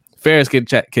lose us. Ferris can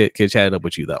chat it up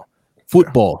with you though.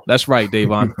 Football. That's right,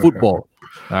 Davon. Football.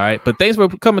 All right. But thanks for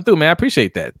coming through, man. I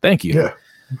appreciate that. Thank you.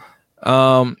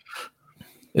 Yeah.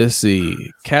 Let's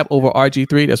see. Cap over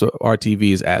RG3. That's what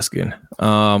RTV is asking.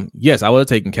 Yes, I would have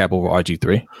taken Cap over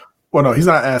RG3. Well, no, he's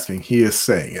not asking. He is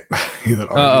saying it. He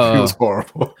was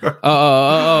horrible.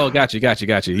 Got you.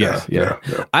 Yes. Yeah.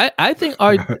 I think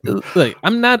look,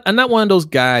 I'm not one of those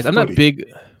guys. I'm not big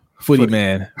footy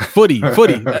man. Footy.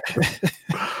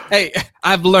 Hey,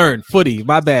 I've learned footy.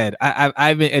 My bad.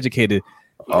 I've been educated.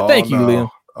 Thank you, Liam.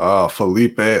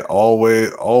 Felipe,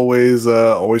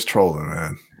 always trolling,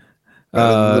 man.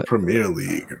 The Premier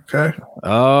League, okay?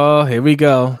 Oh, here we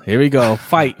go.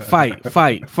 Fight. All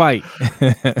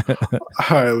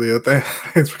right, Leo.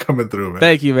 Thanks for coming through, man.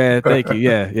 Thank you, man. Thank you.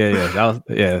 Yeah.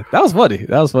 That was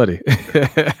funny.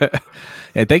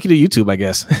 And thank you to YouTube, I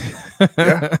guess.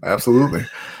 Yeah, absolutely.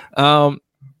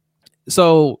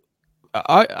 So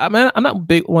I'm not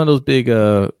big one of those big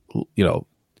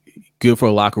good for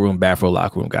a locker room, bad for a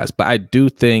locker room guys, but I do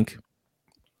think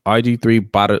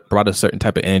RG3 brought a certain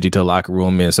type of energy to the locker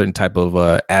room and a certain type of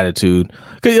attitude,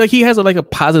 because he has a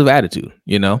positive attitude,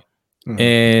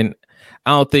 and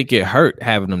I don't think it hurt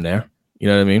having him there. You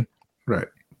know what I mean? Right.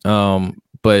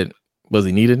 But Was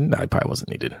he needed? No, he probably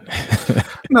wasn't needed.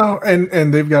 No,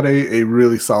 and they've got a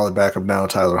really solid backup now,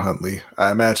 Tyler Huntley.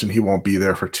 I imagine he won't be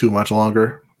there for too much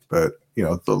longer, but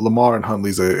the Lamar and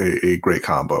Huntley's a great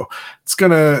combo. It's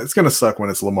gonna suck when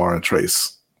it's Lamar and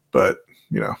Trace, but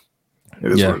it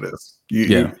is what it is.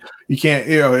 You can't,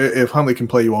 if Huntley can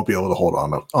play, you won't be able to hold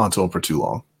on to him for too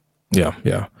long.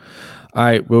 Yeah. All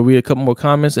right, we'll read a couple more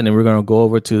comments, and then we're gonna go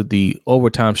over to the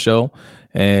overtime show.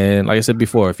 And like I said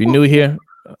before, if you're new here,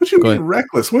 what you mean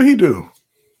reckless? What did he do?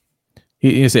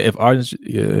 He said if Arden,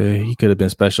 he could have been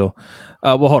special.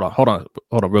 Well, hold on,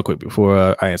 real quick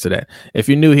before I answer that. If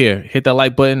you're new here, hit that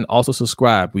like button. Also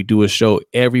subscribe. We do a show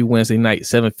every Wednesday night,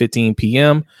 7:15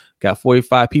 p.m. Got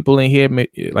 45 people in here.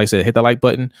 Like I said, hit that like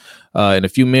button. In a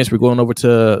few minutes, we're going over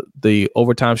to the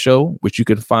overtime show, which you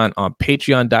can find on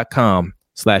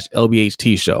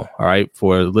patreon.com/LBHT show. All right,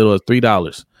 for a little as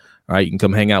 $3. All right, you can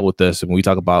come hang out with us, and we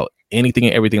talk about anything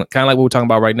and everything, kind of like what we're talking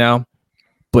about right now,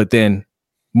 but then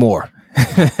more.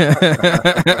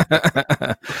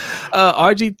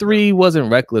 RG3 wasn't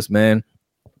reckless, man.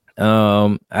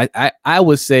 I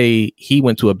would say he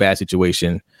went to a bad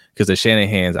situation because the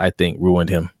Shanahans, I think, ruined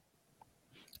him.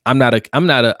 I'm not a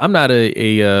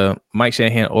Mike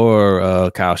Shanahan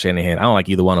or Kyle Shanahan. I don't like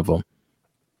either one of them.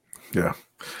 Yeah,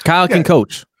 Kyle can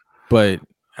coach, but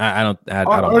I don't.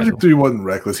 RG3 like wasn't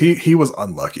reckless. He was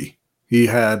unlucky. He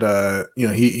had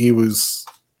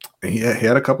he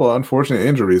had a couple of unfortunate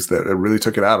injuries that really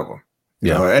took it out of him.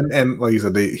 And like you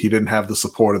said, he didn't have the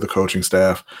support of the coaching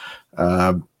staff.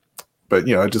 But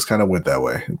it just kind of went that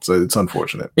way. It's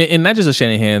unfortunate. And not just the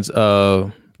Shanahans.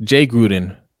 Jay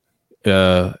Gruden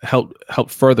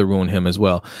helped further ruin him as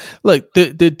well. Look,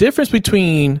 the difference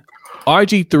between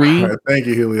RG3. Right, thank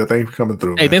you, Helio. Thank you for coming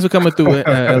through. Hey, thanks for coming through,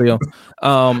 Helio.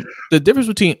 The difference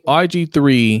between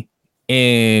RG3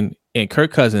 and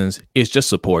Kirk Cousins is just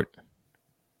support.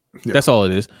 Yeah. That's all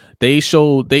it is. They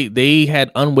showed they had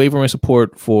unwavering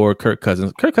support for Kirk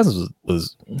Cousins. Kirk Cousins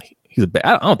he's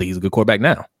I don't think he's a good quarterback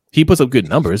now. He puts up good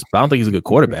numbers, but I don't think he's a good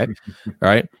quarterback. All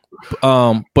right.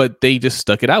 But they just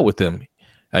stuck it out with him.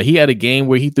 He had a game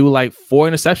where he threw like 4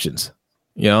 interceptions.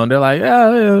 And they're like, yeah,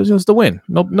 it was just a win.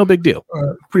 No big deal.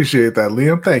 Appreciate that,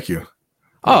 Liam. Thank you.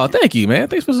 Thank you, man.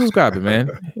 Thanks for subscribing,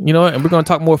 man. And we're gonna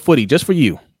talk more footy just for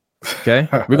you. Okay,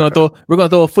 we're gonna throw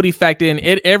a footy fact in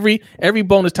every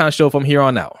bonus time show from here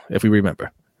on out, if we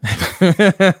remember.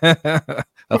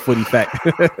 A footy fact.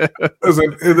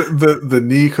 Listen, the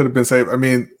knee could have been saved. I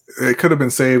mean, it could have been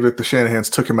saved if the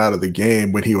Shanahans took him out of the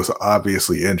game when he was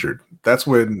obviously injured. That's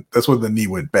when the knee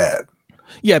went bad.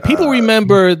 Yeah, people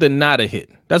remember the Nada hit.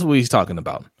 That's what he's talking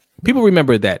about. People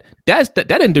remember that. That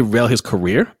didn't derail his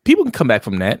career. People can come back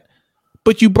from that.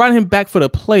 But you brought him back for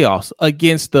the playoffs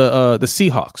against the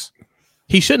Seahawks.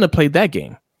 He shouldn't have played that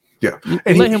game. Yeah,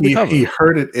 and he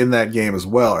hurt it in that game as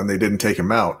well, and they didn't take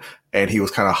him out. And he was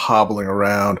kind of hobbling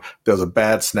around. There was a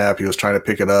bad snap. He was trying to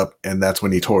pick it up, and that's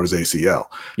when he tore his ACL.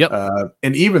 Yep.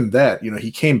 And even that,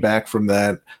 he came back from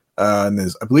that. And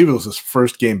I believe it was his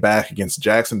first game back against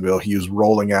Jacksonville. He was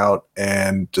rolling out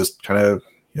and just kind of,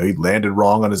 he landed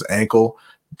wrong on his ankle,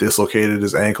 dislocated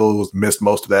his ankle, missed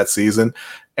most of that season.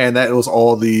 And that was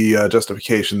all the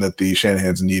justification that the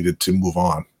Shanahans needed to move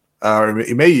on. Or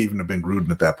it may even have been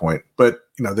Gruden at that point. But,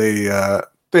 they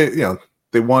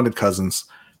wanted Cousins.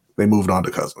 They moved on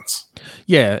to Cousins.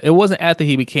 Yeah, it wasn't after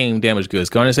he became damaged goods.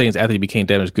 Garner saying it's after he became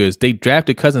damaged goods. They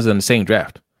drafted Cousins in the same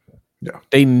draft. Yeah,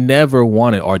 they never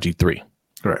wanted RG3.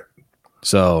 Right.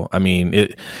 So I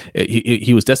mean,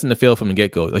 he was destined to fail from the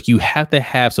get go. Like, you have to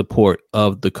have support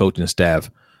of the coaching staff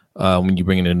when you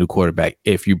bring in a new quarterback.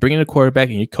 If you bring in a quarterback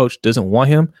and your coach doesn't want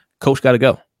him, coach got to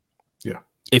go. Yeah.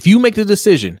 If you make the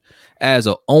decision as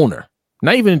an owner,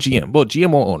 not even a GM, but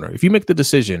GM or owner, if you make the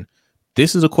decision,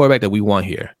 this is a quarterback that we want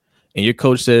here, and your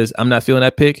coach says, I'm not feeling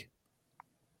that pick,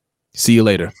 see you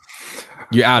later.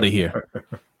 You're out of here.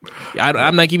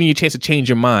 I'm not giving you a chance to change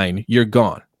your mind. You're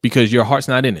gone because your heart's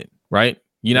not in it, right?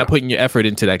 You're not putting your effort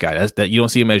into that guy. That's that you don't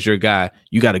see him as your guy.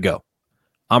 You got to go.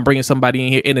 I'm bringing somebody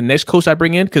in here. And the next coach I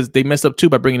bring in, because they messed up too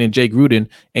by bringing in Jay Gruden,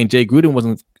 and Jay Gruden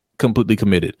wasn't completely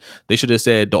committed. They should have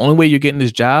said the only way you're getting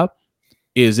this job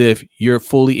is if you're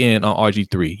fully in on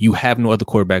RG3. You have no other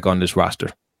quarterback on this roster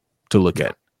to look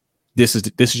at. This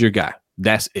is your guy.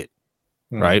 That's it,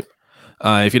 right?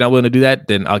 If you're not willing to do that,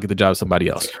 then I'll get the job of somebody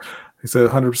else. He said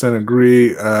 100%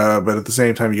 agree, but at the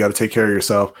same time, you got to take care of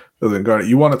yourself. Listen, Garnett,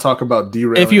 you want to talk about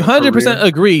derailing? If you 100%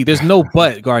 agree, there's no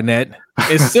but, Garnett.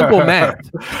 It's simple math.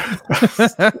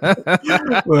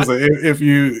 Listen, if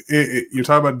you're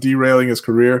talking about derailing his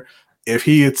career, if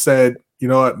he had said, you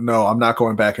know what, no, I'm not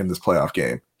going back in this playoff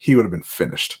game, he would have been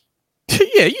finished.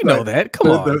 Yeah, you know that.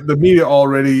 Come on. The media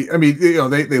already, I mean,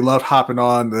 they loved hopping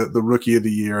on the rookie of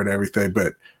the year and everything,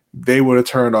 but they would have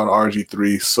turned on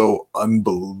RG3 so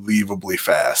unbelievably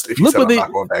fast if he said, I'm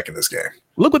not going back in this game.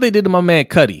 Look what they did to my man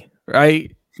Cuddy,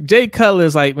 right? Jay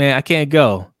Cutler's like, man, I can't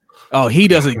go. Oh, he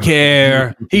doesn't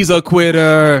care. He's a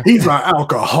quitter. He's an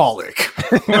alcoholic.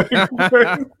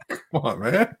 Come on,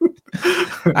 man.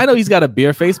 I know he's got a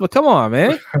beer face, but come on,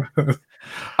 man.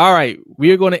 All right,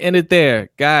 we are going to end it there.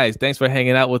 Guys, thanks for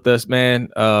hanging out with us, man.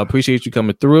 Appreciate you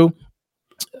coming through.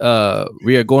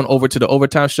 We are going over to the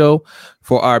Overtime Show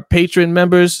for our Patreon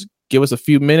members. Give us a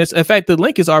few minutes. In fact, the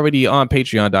link is already on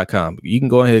patreon.com. You can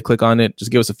go ahead and click on it.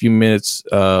 Just give us a few minutes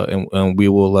and we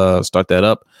will start that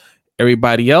up.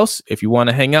 Everybody else, if you want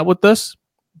to hang out with us,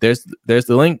 there's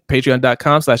the link,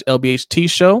 patreon.com/LBHT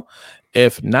show.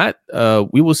 If not,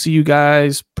 we will see you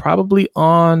guys probably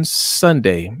on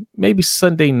Sunday, maybe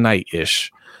Sunday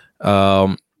night-ish.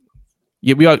 Yeah,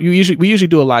 we usually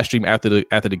do a live stream after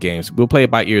the games. We'll play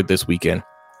it by ear this weekend.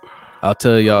 I'll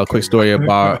tell y'all a quick story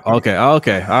about. Okay, all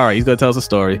right. He's gonna tell us a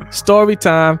story. Story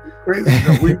time.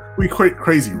 We quite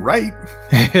crazy, right?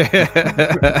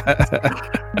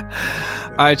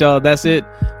 All right, y'all. That's it.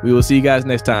 We will see you guys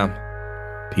next time.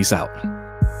 Peace out.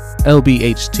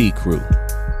 LBHT crew.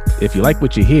 If you like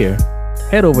what you hear,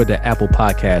 head over to Apple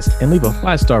Podcasts and leave a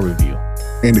 5-star review.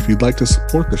 And if you'd like to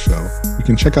support the show, you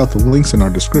can check out the links in our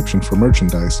description for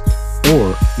merchandise,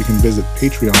 or you can visit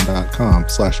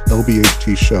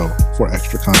patreon.com/LBHT show for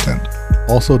extra content.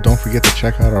 Also, don't forget to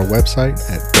check out our website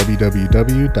at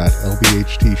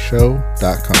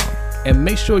www.lbhtshow.com. And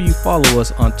make sure you follow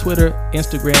us on Twitter,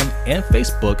 Instagram, and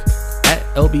Facebook at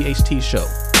LBHT Show.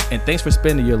 And thanks for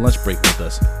spending your lunch break with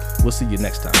us. We'll see you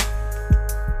next time.